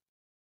Houston.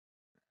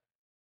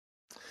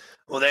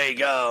 Well, there you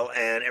go.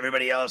 And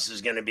everybody else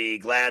is going to be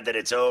glad that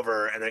it's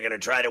over, and they're going to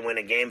try to win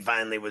a game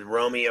finally with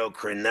Romeo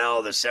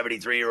Crennel. The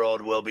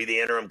 73-year-old will be the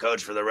interim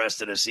coach for the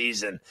rest of the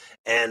season.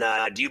 And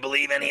do you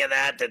believe any of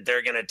that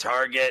they're going to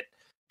target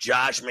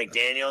Josh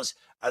McDaniels?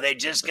 Are they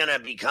just going to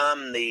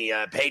become the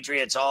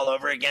Patriots all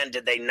over again?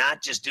 Did they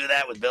not just do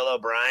that with Bill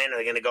O'Brien? Are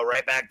they going to go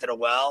right back to the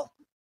well?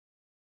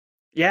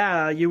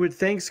 Yeah, you would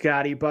think,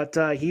 Scotty, but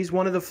he's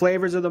one of the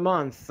flavors of the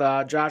month,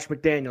 Josh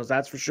McDaniels,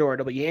 that's for sure.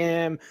 It'll be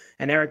him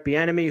and Eric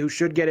Bieniemy, who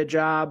should get a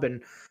job,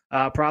 and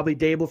probably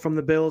Dable from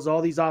the Bills.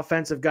 All these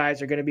offensive guys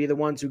are going to be the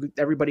ones who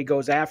everybody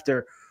goes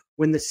after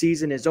when the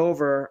season is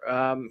over.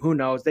 Who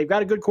knows? They've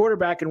got a good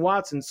quarterback in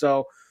Watson,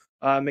 so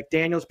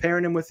McDaniels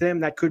pairing him with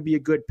him, that could be a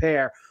good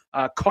pair.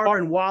 Carr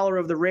and Waller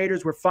of the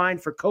Raiders were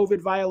fined for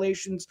COVID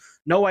violations.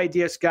 No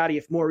idea, Scotty,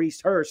 if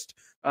Maurice Hurst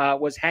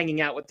was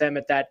hanging out with them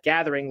at that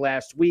gathering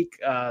last week,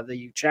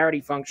 the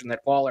charity function that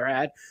Waller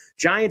had.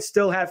 Giants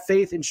still have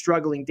faith in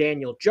struggling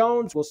Daniel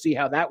Jones. We'll see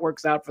how that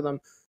works out for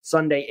them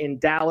Sunday in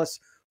Dallas.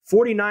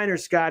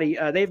 49ers, Scotty,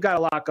 they've got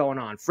a lot going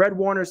on. Fred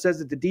Warner says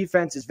that the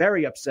defense is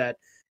very upset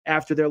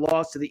after their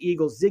loss to the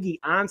Eagles. Ziggy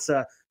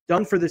Ansah,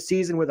 done for the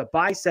season with a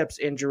biceps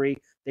injury.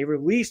 They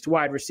released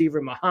wide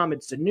receiver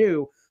Mohamed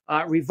Sanu.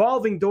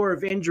 Revolving door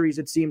of injuries,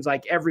 it seems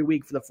like, every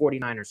week for the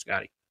 49ers,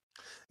 Scotty.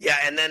 Yeah,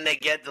 and then they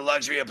get the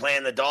luxury of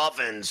playing the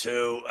Dolphins,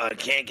 who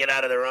can't get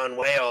out of their own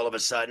way all of a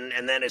sudden.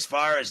 And then as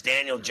far as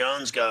Daniel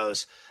Jones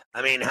goes,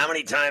 I mean, how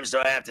many times do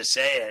I have to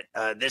say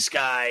it? This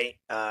guy,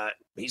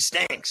 he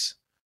stinks.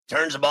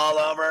 Turns the ball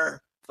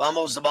over,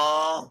 fumbles the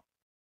ball.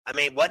 I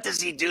mean, what does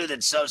he do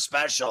that's so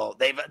special?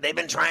 They've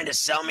been trying to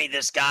sell me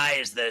this guy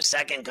as the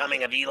second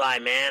coming of Eli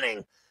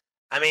Manning.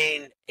 I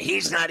mean,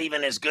 he's not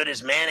even as good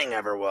as Manning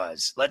ever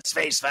was. Let's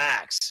face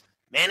facts.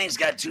 Manning's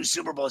got 2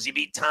 Super Bowls. He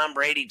beat Tom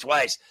Brady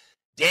twice.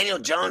 Daniel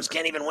Jones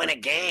can't even win a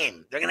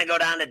game. They're going to go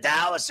down to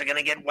Dallas. They're going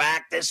to get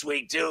whacked this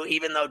week, too.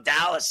 Even though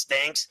Dallas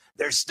stinks,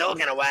 they're still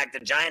going to whack the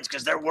Giants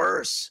because they're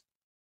worse.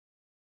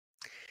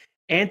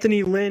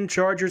 Anthony Lynn,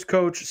 Chargers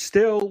coach,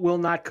 still will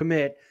not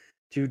commit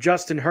to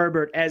Justin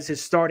Herbert as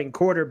his starting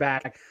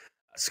quarterback.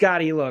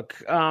 Scotty,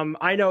 look,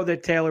 I know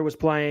that Taylor was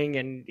playing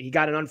and he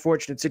got an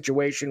unfortunate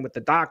situation with the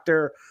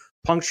doctor,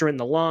 puncture in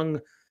the lung.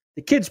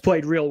 The kid's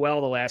played real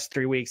well the last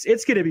 3 weeks.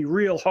 It's going to be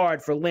real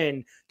hard for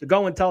Lynn to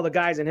go and tell the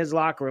guys in his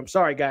locker room,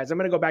 sorry, guys, I'm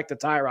going to go back to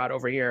Tyrod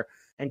over here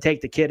and take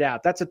the kid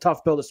out. That's a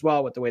tough pill to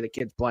swallow with the way the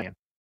kid's playing.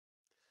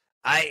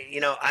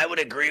 I would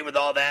agree with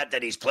all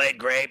that he's played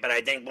great, but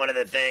I think one of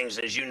the things,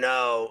 as you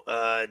know,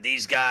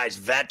 these guys,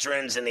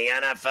 veterans in the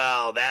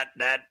NFL,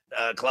 that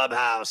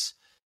clubhouse,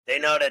 they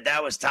know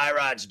that was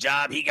Tyrod's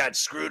job. He got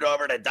screwed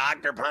over. The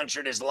doctor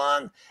punctured his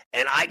lung.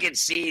 And I could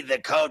see the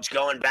coach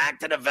going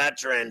back to the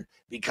veteran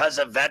because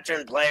of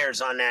veteran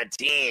players on that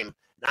team.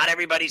 Not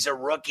everybody's a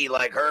rookie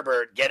like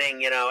Herbert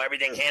getting,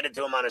 everything handed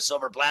to him on a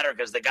silver platter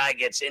because the guy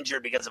gets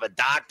injured because of a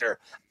doctor.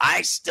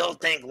 I still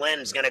think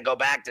Lynn's going to go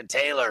back to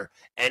Taylor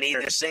and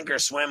either sink or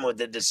swim with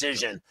the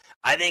decision.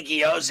 I think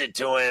he owes it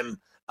to him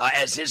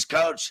as his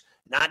coach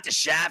not to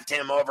shaft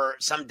him over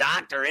some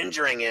doctor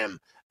injuring him.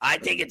 I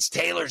think it's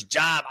Taylor's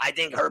job. I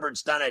think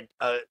Herbert's done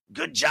a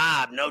good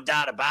job, no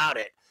doubt about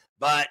it.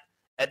 But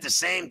at the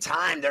same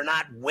time, they're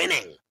not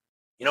winning.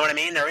 You know what I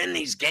mean? They're in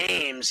these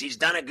games. He's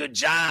done a good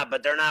job,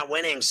 but they're not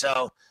winning.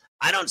 So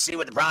I don't see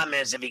what the problem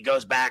is if he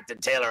goes back to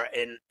Taylor.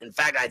 In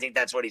fact, I think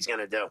that's what he's going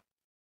to do.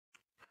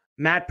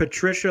 Matt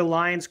Patricia,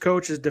 Lions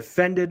coach, has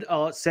defended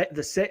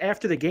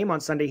after the game on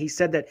Sunday. He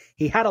said that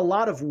he had a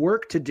lot of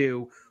work to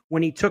do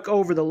when he took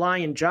over the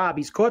Lion job.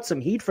 He's caught some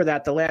heat for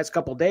that the last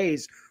couple of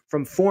days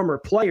from former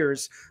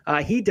players.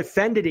 He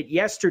defended it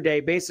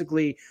yesterday,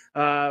 basically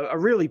a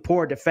really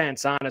poor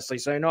defense, honestly.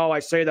 So I know I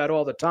say that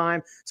all the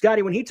time.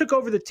 Scotty, when he took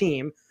over the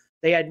team,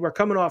 were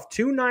coming off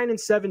 2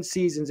 9-7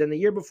 seasons, and the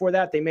year before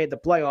that, they made the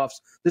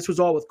playoffs. This was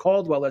all with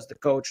Caldwell as the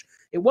coach.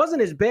 It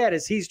wasn't as bad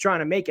as he's trying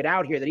to make it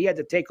out here, that he had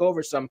to take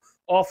over some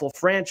awful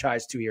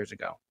franchise 2 years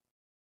ago.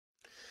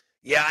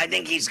 Yeah, I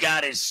think he's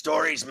got his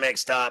stories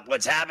mixed up.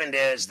 What's happened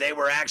is they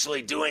were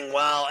actually doing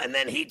well, and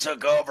then he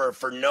took over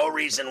for no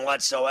reason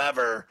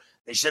whatsoever.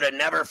 They should have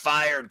never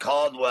fired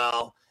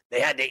Caldwell. They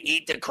had to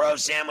eat the crow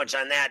sandwich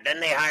on that. Then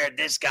they hired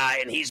this guy,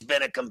 and he's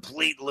been a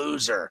complete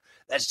loser.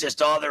 That's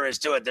just all there is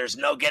to it. There's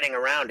no getting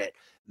around it.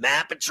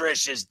 Matt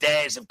Patricia's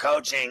days of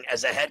coaching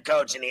as a head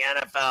coach in the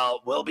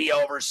NFL will be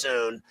over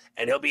soon,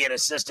 and he'll be an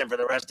assistant for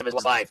the rest of his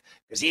life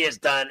because he has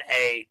done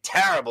a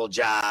terrible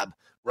job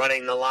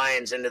running the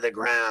Lions into the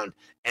ground.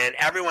 And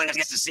everyone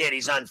gets to see it.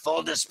 He's on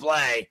full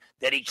display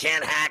that he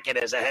can't hack it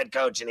as a head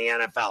coach in the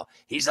NFL.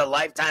 He's a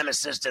lifetime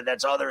assistant.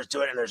 That's all there is to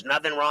it, and there's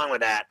nothing wrong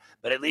with that.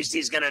 But at least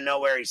he's going to know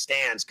where he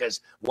stands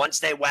because once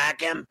they whack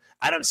him,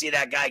 I don't see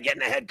that guy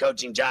getting a head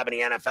coaching job in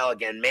the NFL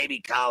again, maybe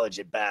college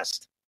at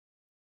best.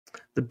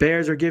 The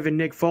Bears are giving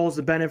Nick Foles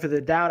the benefit of the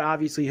doubt.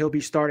 Obviously, he'll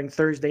be starting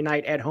Thursday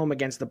night at home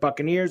against the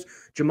Buccaneers.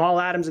 Jamal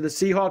Adams of the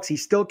Seahawks, he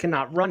still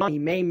cannot run. He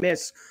may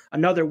miss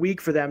another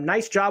week for them.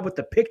 Nice job with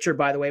the picture,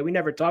 by the way. We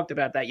never talked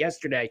about that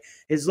yesterday.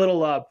 His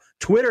little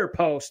Twitter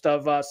post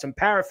of some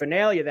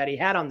paraphernalia that he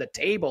had on the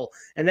table,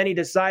 and then he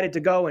decided to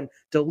go and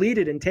delete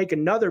it and take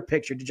another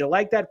picture. Did you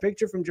like that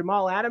picture from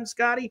Jamal Adams,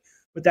 Scotty?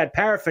 With that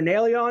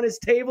paraphernalia on his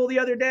table the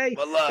other day?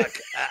 Well, look,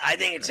 I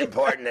think it's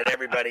important that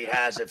everybody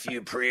has a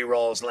few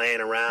pre-rolls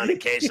laying around in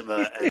case of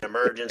an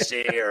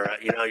emergency or,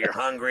 you're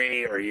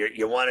hungry or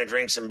you want to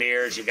drink some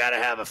beers. You got to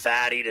have a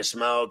fatty to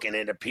smoke. And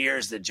it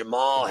appears that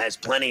Jamal has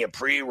plenty of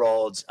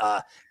pre-rolls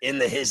in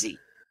the hizzy.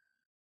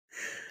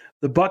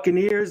 The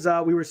Buccaneers,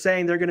 we were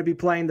saying they're going to be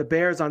playing the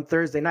Bears on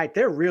Thursday night.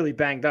 They're really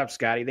banged up,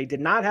 Scotty. They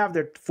did not have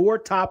their 4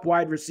 top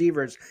wide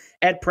receivers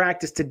at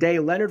practice today.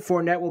 Leonard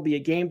Fournette will be a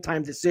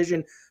game-time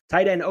decision.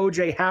 Tight end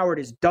O.J. Howard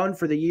is done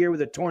for the year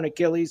with a torn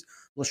Achilles.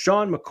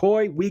 LaShawn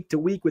McCoy, week to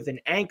week with an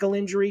ankle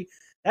injury.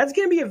 That's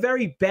going to be a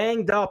very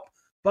banged-up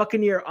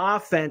Buccaneer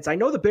offense. I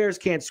know the Bears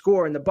can't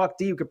score, and the Buc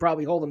D could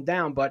probably hold them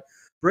down, but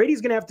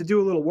Brady's going to have to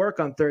do a little work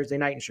on Thursday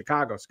night in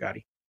Chicago,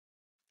 Scotty.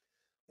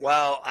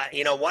 Well,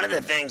 one of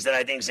the things that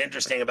I think is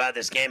interesting about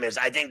this game is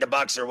I think the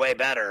Bucs are way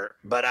better,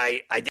 but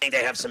I think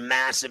they have some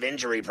massive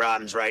injury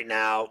problems right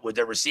now with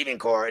their receiving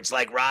core. It's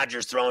like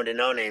Rodgers throwing to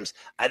no-names.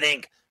 I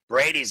think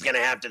Brady's going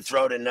to have to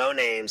throw to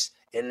no-names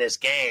in this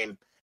game,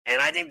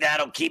 and I think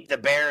that'll keep the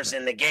Bears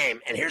in the game.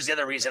 And here's the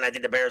other reason I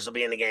think the Bears will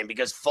be in the game,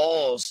 because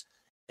Foles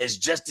is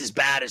just as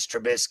bad as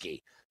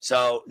Trubisky.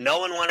 So no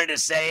one wanted to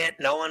say it,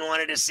 no one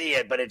wanted to see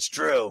it, but it's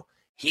true.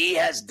 He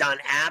has done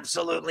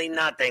absolutely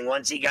nothing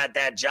once he got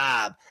that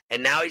job,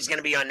 and now he's going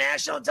to be on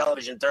national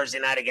television Thursday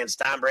night against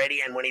Tom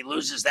Brady, and when he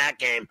loses that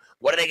game,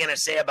 what are they going to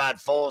say about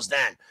Foles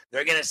then?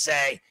 They're going to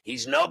say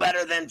he's no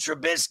better than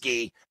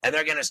Trubisky, and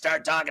they're going to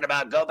start talking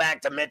about go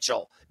back to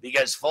Mitchell,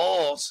 because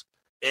Foles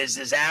is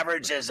as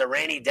average as a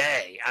rainy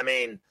day. I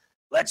mean,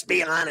 let's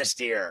be honest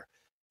here.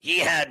 He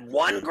had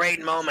one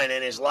great moment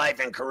in his life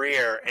and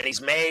career, and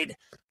he's made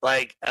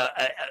like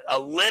a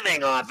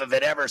living off of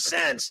it ever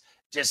since,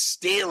 just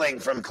stealing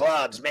from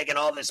clubs, making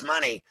all this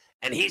money,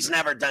 and he's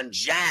never done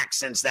jack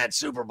since that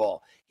Super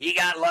Bowl. He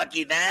got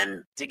lucky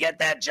then to get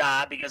that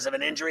job because of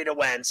an injury to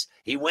Wentz.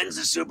 He wins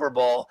the Super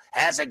Bowl,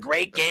 has a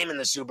great game in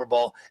the Super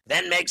Bowl,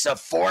 then makes a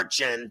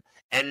fortune,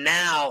 and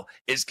now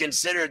is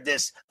considered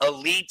this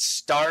elite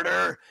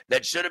starter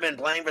that should have been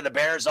playing for the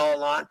Bears all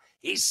along.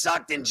 He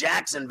sucked in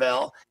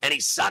Jacksonville, and he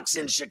sucks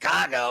in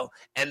Chicago,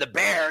 and the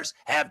Bears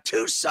have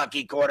 2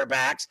 sucky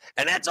quarterbacks,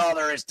 and that's all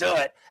there is to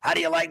it. How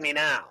do you like me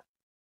now?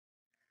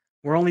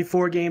 We're only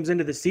 4 games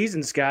into the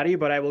season, Scotty,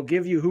 but I will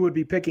give you who would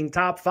be picking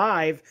top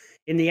 5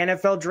 in the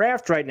NFL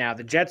draft right now.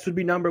 The Jets would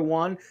be number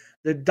 1.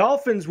 The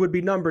Dolphins would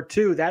be number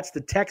 2. That's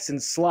the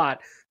Texans slot.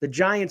 The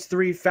Giants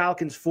 3,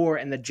 Falcons 4,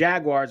 and the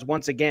Jaguars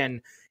once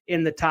again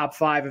in the top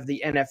 5 of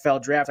the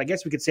NFL draft. I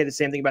guess we could say the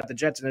same thing about the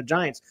Jets and the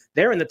Giants.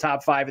 They're in the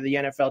top 5 of the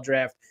NFL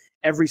draft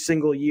every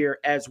single year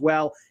as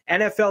well.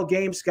 NFL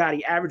games,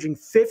 Scotty, averaging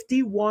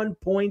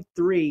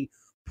 51.3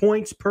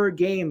 points per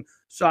game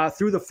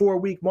through the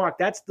 4-week mark.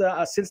 That's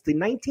the since the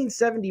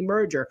 1970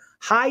 merger,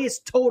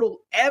 highest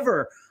total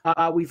ever.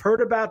 We've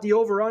heard about the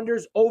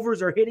over-unders.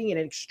 Overs are hitting at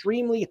an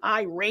extremely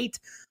high rate.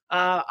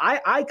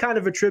 I kind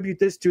of attribute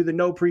this to the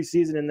no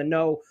preseason and the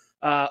no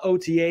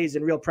OTAs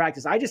and real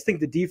practice. I just think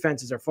the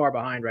defenses are far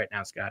behind right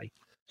now, Scotty.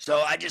 So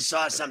I just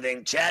saw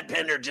something. Chad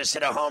Pinder just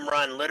hit a home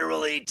run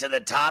literally to the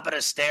top of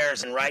the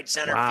stairs in right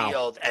center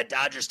field at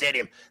Dodger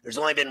Stadium. There's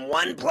only been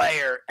one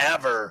player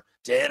ever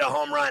to hit a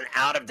home run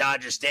out of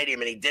Dodger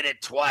Stadium, and he did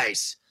it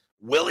twice.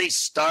 Willie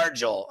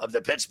Stargell of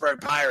the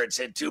Pittsburgh Pirates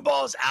hit 2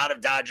 balls out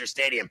of Dodger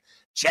Stadium.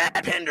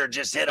 Chad Pinder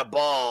just hit a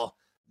ball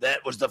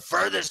that was the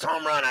furthest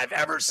home run I've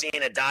ever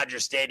seen at Dodger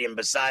Stadium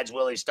besides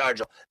Willie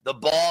Stargell. The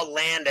ball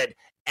landed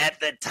at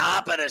the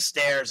top of the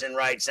stairs in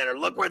right center.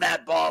 Look where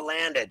that ball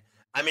landed.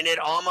 I mean, it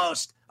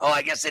almost,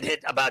 I guess it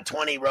hit about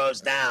 20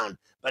 rows down,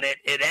 but it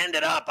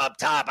ended up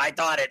top. I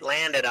thought it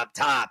landed up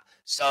top.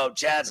 So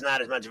Chad's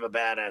not as much of a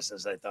badass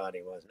as I thought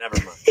he was. Never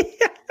mind.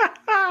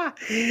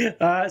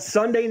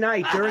 Sunday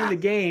night during the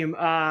game,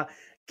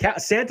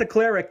 Santa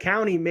Clara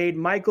County made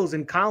Michaels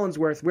and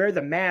Collinsworth wear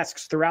the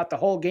masks throughout the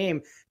whole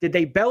game. Did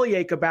they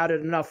bellyache about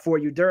it enough for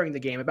you during the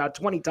game? About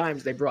 20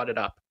 times they brought it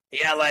up.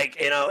 Yeah,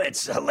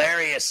 it's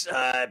hilarious.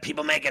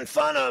 People making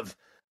fun of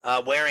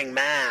wearing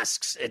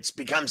masks. It's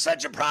become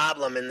such a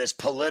problem in this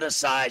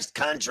politicized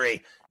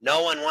country.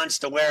 No one wants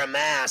to wear a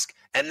mask,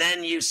 and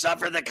then you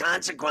suffer the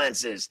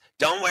consequences.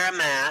 Don't wear a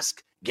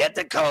mask, get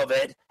the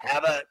COVID,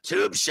 have a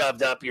tube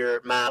shoved up your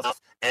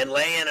mouth, and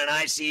lay in an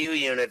ICU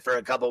unit for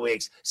a couple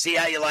weeks. See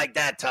how you like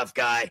that, tough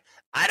guy.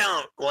 I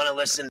don't want to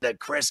listen to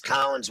Chris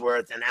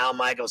Collinsworth and Al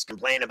Michaels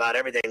complain about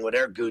everything with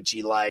their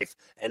Gucci life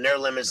and their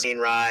limousine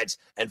rides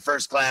and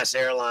first-class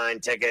airline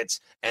tickets,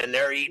 and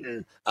they're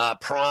eating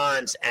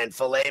prawns and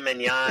filet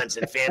mignons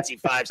and fancy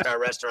five-star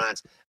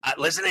restaurants.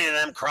 Listening to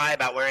them cry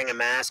about wearing a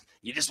mask,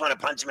 you just want to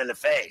punch them in the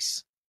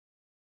face.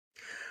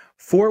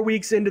 4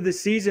 weeks into the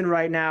season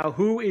right now,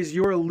 who is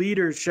your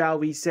leader, shall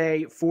we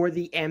say, for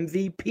the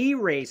MVP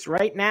race?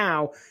 Right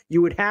now,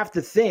 you would have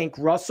to think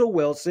Russell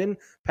Wilson,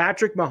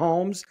 Patrick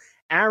Mahomes,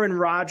 Aaron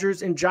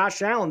Rodgers, and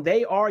Josh Allen.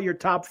 They are your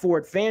top 4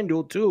 at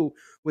FanDuel, too,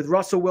 with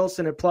Russell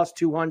Wilson at plus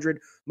 200,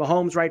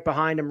 Mahomes right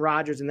behind him,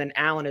 Rodgers, and then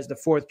Allen as the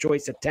 4th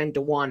choice at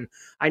 10-1.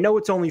 I know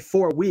it's only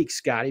 4 weeks,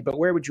 Scotty, but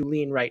where would you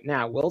lean right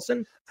now?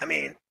 Wilson? I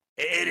mean,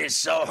 it is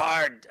so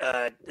hard.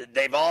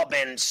 They've all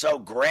been so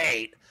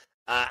great.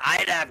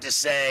 I'd have to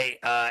say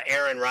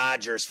Aaron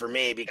Rodgers for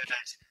me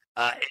because,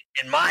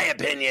 in my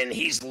opinion,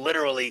 he's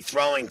literally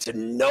throwing to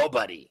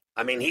nobody.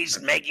 I mean,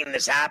 he's making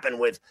this happen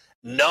with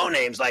no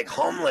names like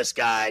homeless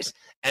guys.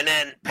 And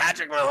then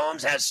Patrick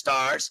Mahomes has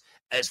stars.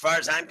 As far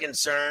as I'm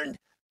concerned,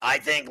 I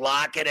think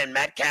Lockett and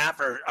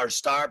Metcalf are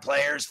star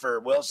players for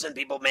Wilson.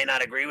 People may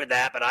not agree with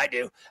that, but I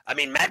do. I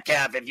mean,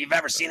 Metcalf, if you've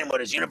ever seen him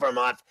with his uniform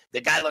off,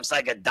 the guy looks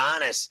like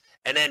Adonis.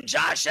 And then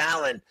Josh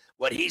Allen,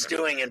 what he's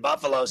doing in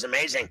Buffalo is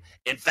amazing.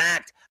 In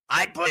fact,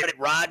 I'd put it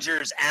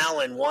Rodgers,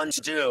 Allen,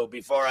 1-2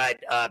 before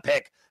I'd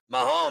pick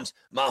Mahomes.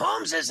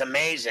 Mahomes is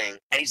amazing,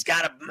 and he's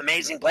got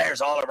amazing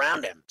players all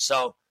around him.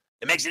 So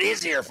it makes it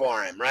easier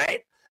for him,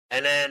 right?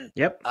 And then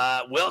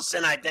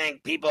Wilson, I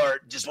think people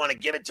just want to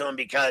give it to him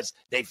because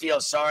they feel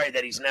sorry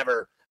that he's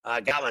never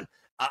got one.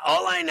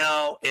 All I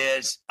know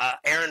is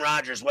Aaron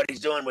Rodgers, what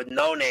he's doing with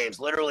no names,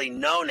 literally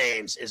no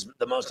names, is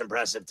the most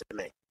impressive to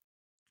me.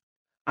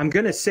 I'm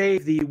going to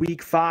save the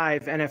Week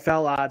 5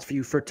 NFL odds for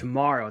you for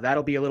tomorrow.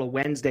 That'll be a little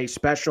Wednesday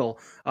special.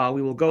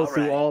 We will go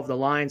through all of the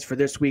lines for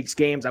this week's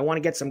games. I want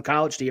to get some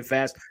college to you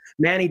fast.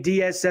 Manny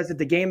Diaz says that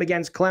the game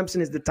against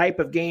Clemson is the type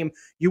of game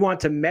you want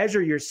to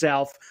measure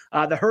yourself.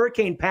 The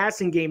Hurricane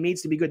passing game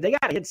needs to be good. They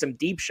got to hit some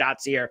deep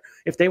shots here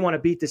if they want to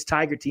beat this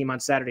Tiger team on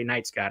Saturday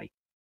night, Scotty.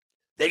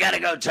 They got to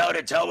go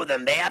toe-to-toe with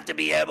them. They have to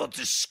be able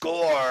to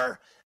score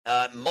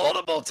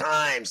multiple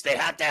times. They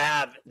have to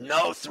have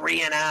no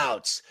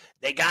 3-and-outs.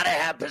 They got to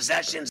have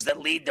possessions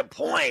that lead to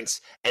points,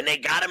 and they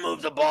got to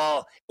move the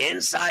ball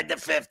inside the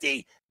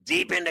 50,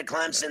 deep into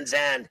Clemson's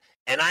end,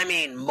 and I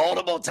mean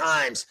multiple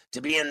times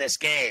to be in this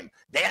game.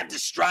 They have to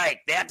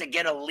strike. They have to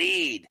get a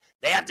lead.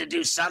 They have to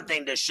do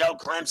something to show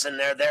Clemson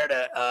they're there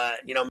to,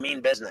 mean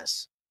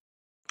business.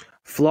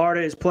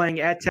 Florida is playing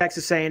at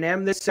Texas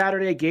A&M this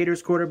Saturday.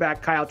 Gators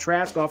quarterback Kyle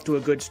Trask, off to a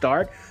good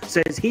start,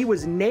 says he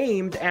was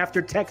named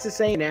after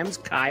Texas A&M's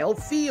Kyle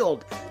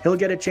Field. He'll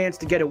get a chance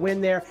to get a win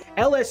there.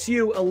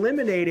 LSU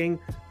eliminating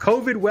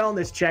COVID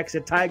wellness checks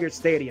at Tiger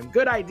Stadium.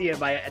 Good idea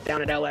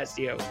down at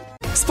LSU.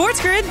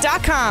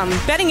 SportsGrid.com.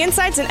 Betting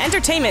insights and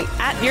entertainment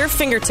at your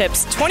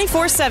fingertips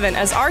 24/7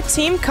 as our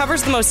team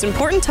covers the most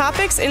important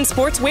topics in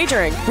sports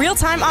wagering.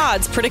 Real-time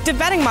odds, predictive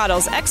betting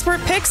models,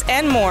 expert picks,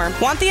 and more.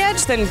 Want the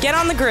edge? Then get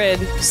on the grid.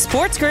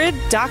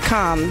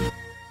 SportsGrid.com.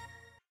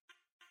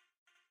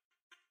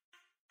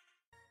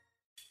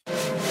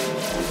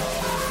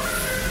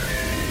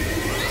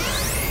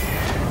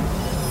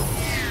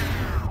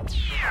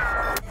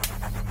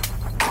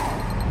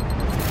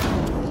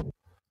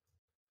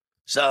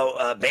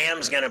 So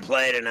Bam's going to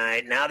play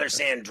tonight. Now they're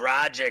saying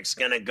Dragic's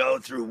going to go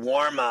through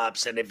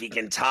warm-ups, and if he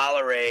can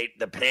tolerate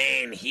the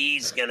pain,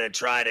 he's going to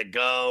try to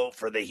go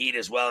for the Heat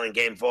as well in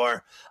Game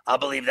 4. I'll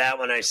believe that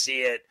when I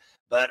see it.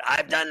 But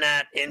I've done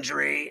that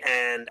injury,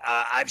 and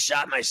I've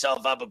shot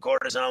myself up with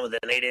cortisone with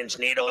an 8-inch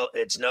needle.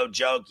 It's no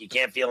joke. You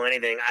can't feel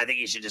anything. I think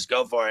you should just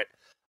go for it.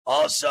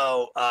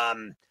 Also,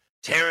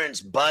 Terrence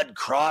Bud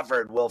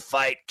Crawford will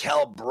fight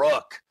Kell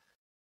Brook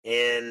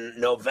in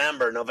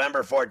November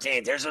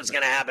 14th. Here's what's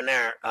going to happen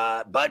there.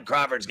 Bud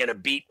Crawford's going to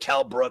beat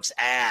Kell Brook's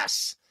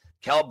ass.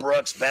 Kell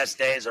Brook's best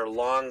days are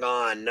long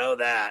gone. Know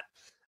that.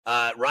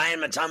 Ryan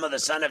Mutombo, the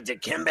son of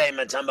Dikembe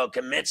Mutombo,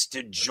 commits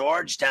to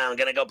Georgetown,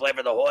 going to go play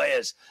for the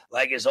Hoyas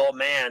like his old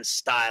man,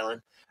 styling.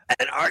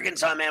 An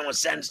Arkansas man was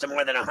sentenced to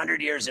more than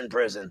 100 years in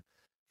prison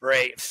for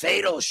a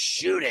fatal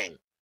shooting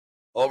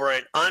over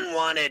an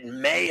unwanted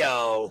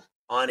mayo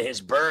on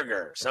his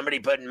burger. Somebody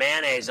put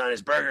mayonnaise on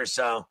his burger,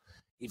 so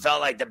he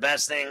felt like the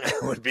best thing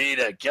would be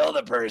to kill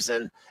the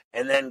person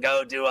and then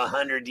go do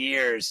 100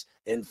 years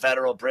in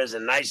federal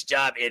prison. Nice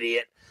job,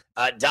 idiot.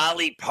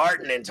 Dolly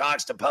Parton in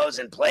talks to pose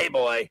in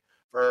Playboy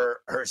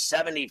for her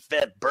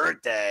 75th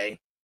birthday.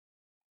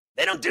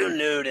 They don't do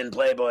nude in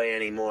Playboy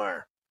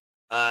anymore.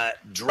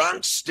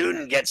 Drunk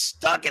student gets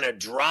stuck in a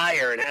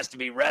dryer and has to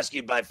be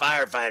rescued by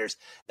firefighters.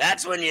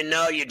 That's when you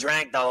know you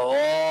drank the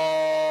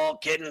whole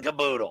kit and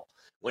caboodle.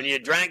 When you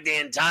drank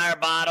the entire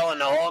bottle and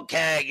the whole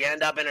keg, you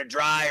end up in a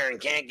dryer and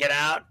can't get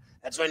out.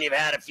 That's when you've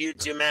had a few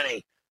too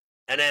many.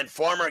 And then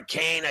former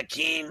Kane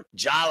Akeem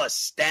Jala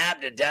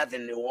stabbed to death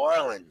in New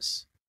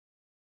Orleans.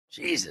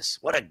 Jesus,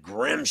 what a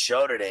grim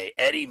show today.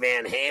 Eddie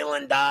Van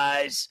Halen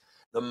dies.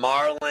 The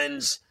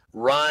Marlins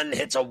run,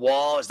 hits a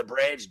wall as the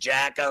Braves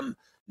jack them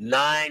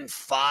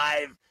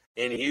 9-5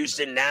 in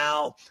Houston.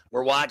 Now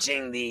we're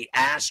watching the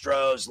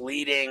Astros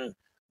leading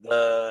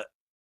the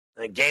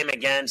game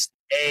against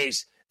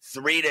A's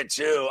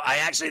 3-2. I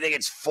actually think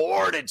it's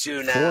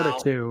 4-2 now.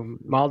 4-2.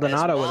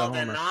 Maldonado with a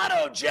homer.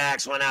 Maldonado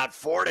jacks went out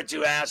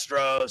 4-2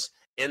 Astros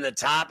in the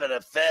top of the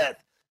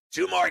fifth.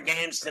 2 more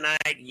games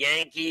tonight,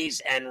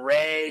 Yankees and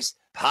Rays,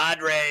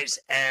 Padres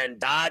and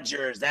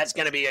Dodgers. That's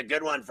going to be a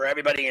good one for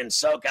everybody in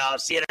SoCal.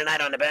 See you tonight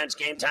on the bench.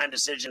 Game time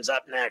decisions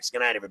up next. Good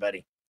night,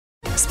 everybody.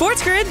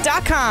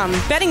 SportsGrid.com.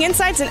 Betting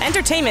insights and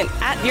entertainment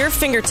at your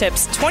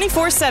fingertips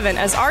 24/7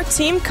 as our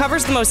team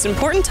covers the most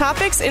important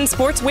topics in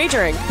sports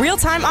wagering.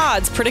 Real-time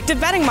odds, predictive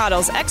betting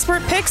models,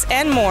 expert picks,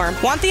 and more.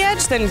 Want the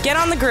edge? Then get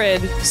on the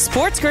grid.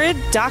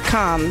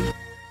 SportsGrid.com.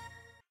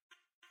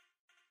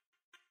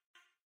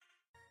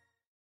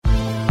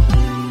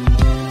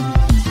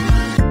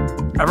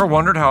 Ever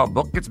wondered how a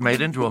book gets made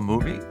into a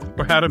movie?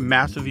 Or how to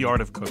master the art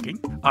of cooking?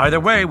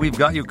 Either way, we've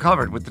got you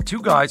covered with the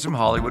Two Guys from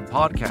Hollywood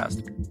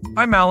podcast.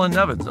 I'm Alan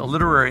Nevins, a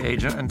literary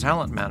agent and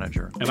talent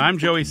manager. And I'm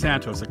Joey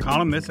Santos, a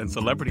columnist and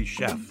celebrity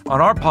chef. On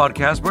our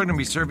podcast, we're going to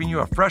be serving you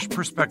a fresh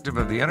perspective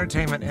of the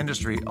entertainment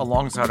industry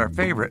alongside our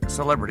favorite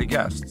celebrity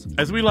guests.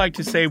 As we like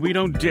to say, we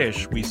don't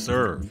dish, we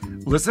serve.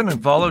 Listen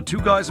and follow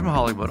Two Guys from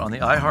Hollywood on the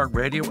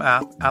iHeartRadio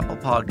app, Apple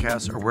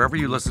Podcasts, or wherever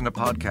you listen to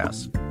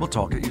podcasts. We'll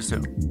talk at you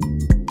soon.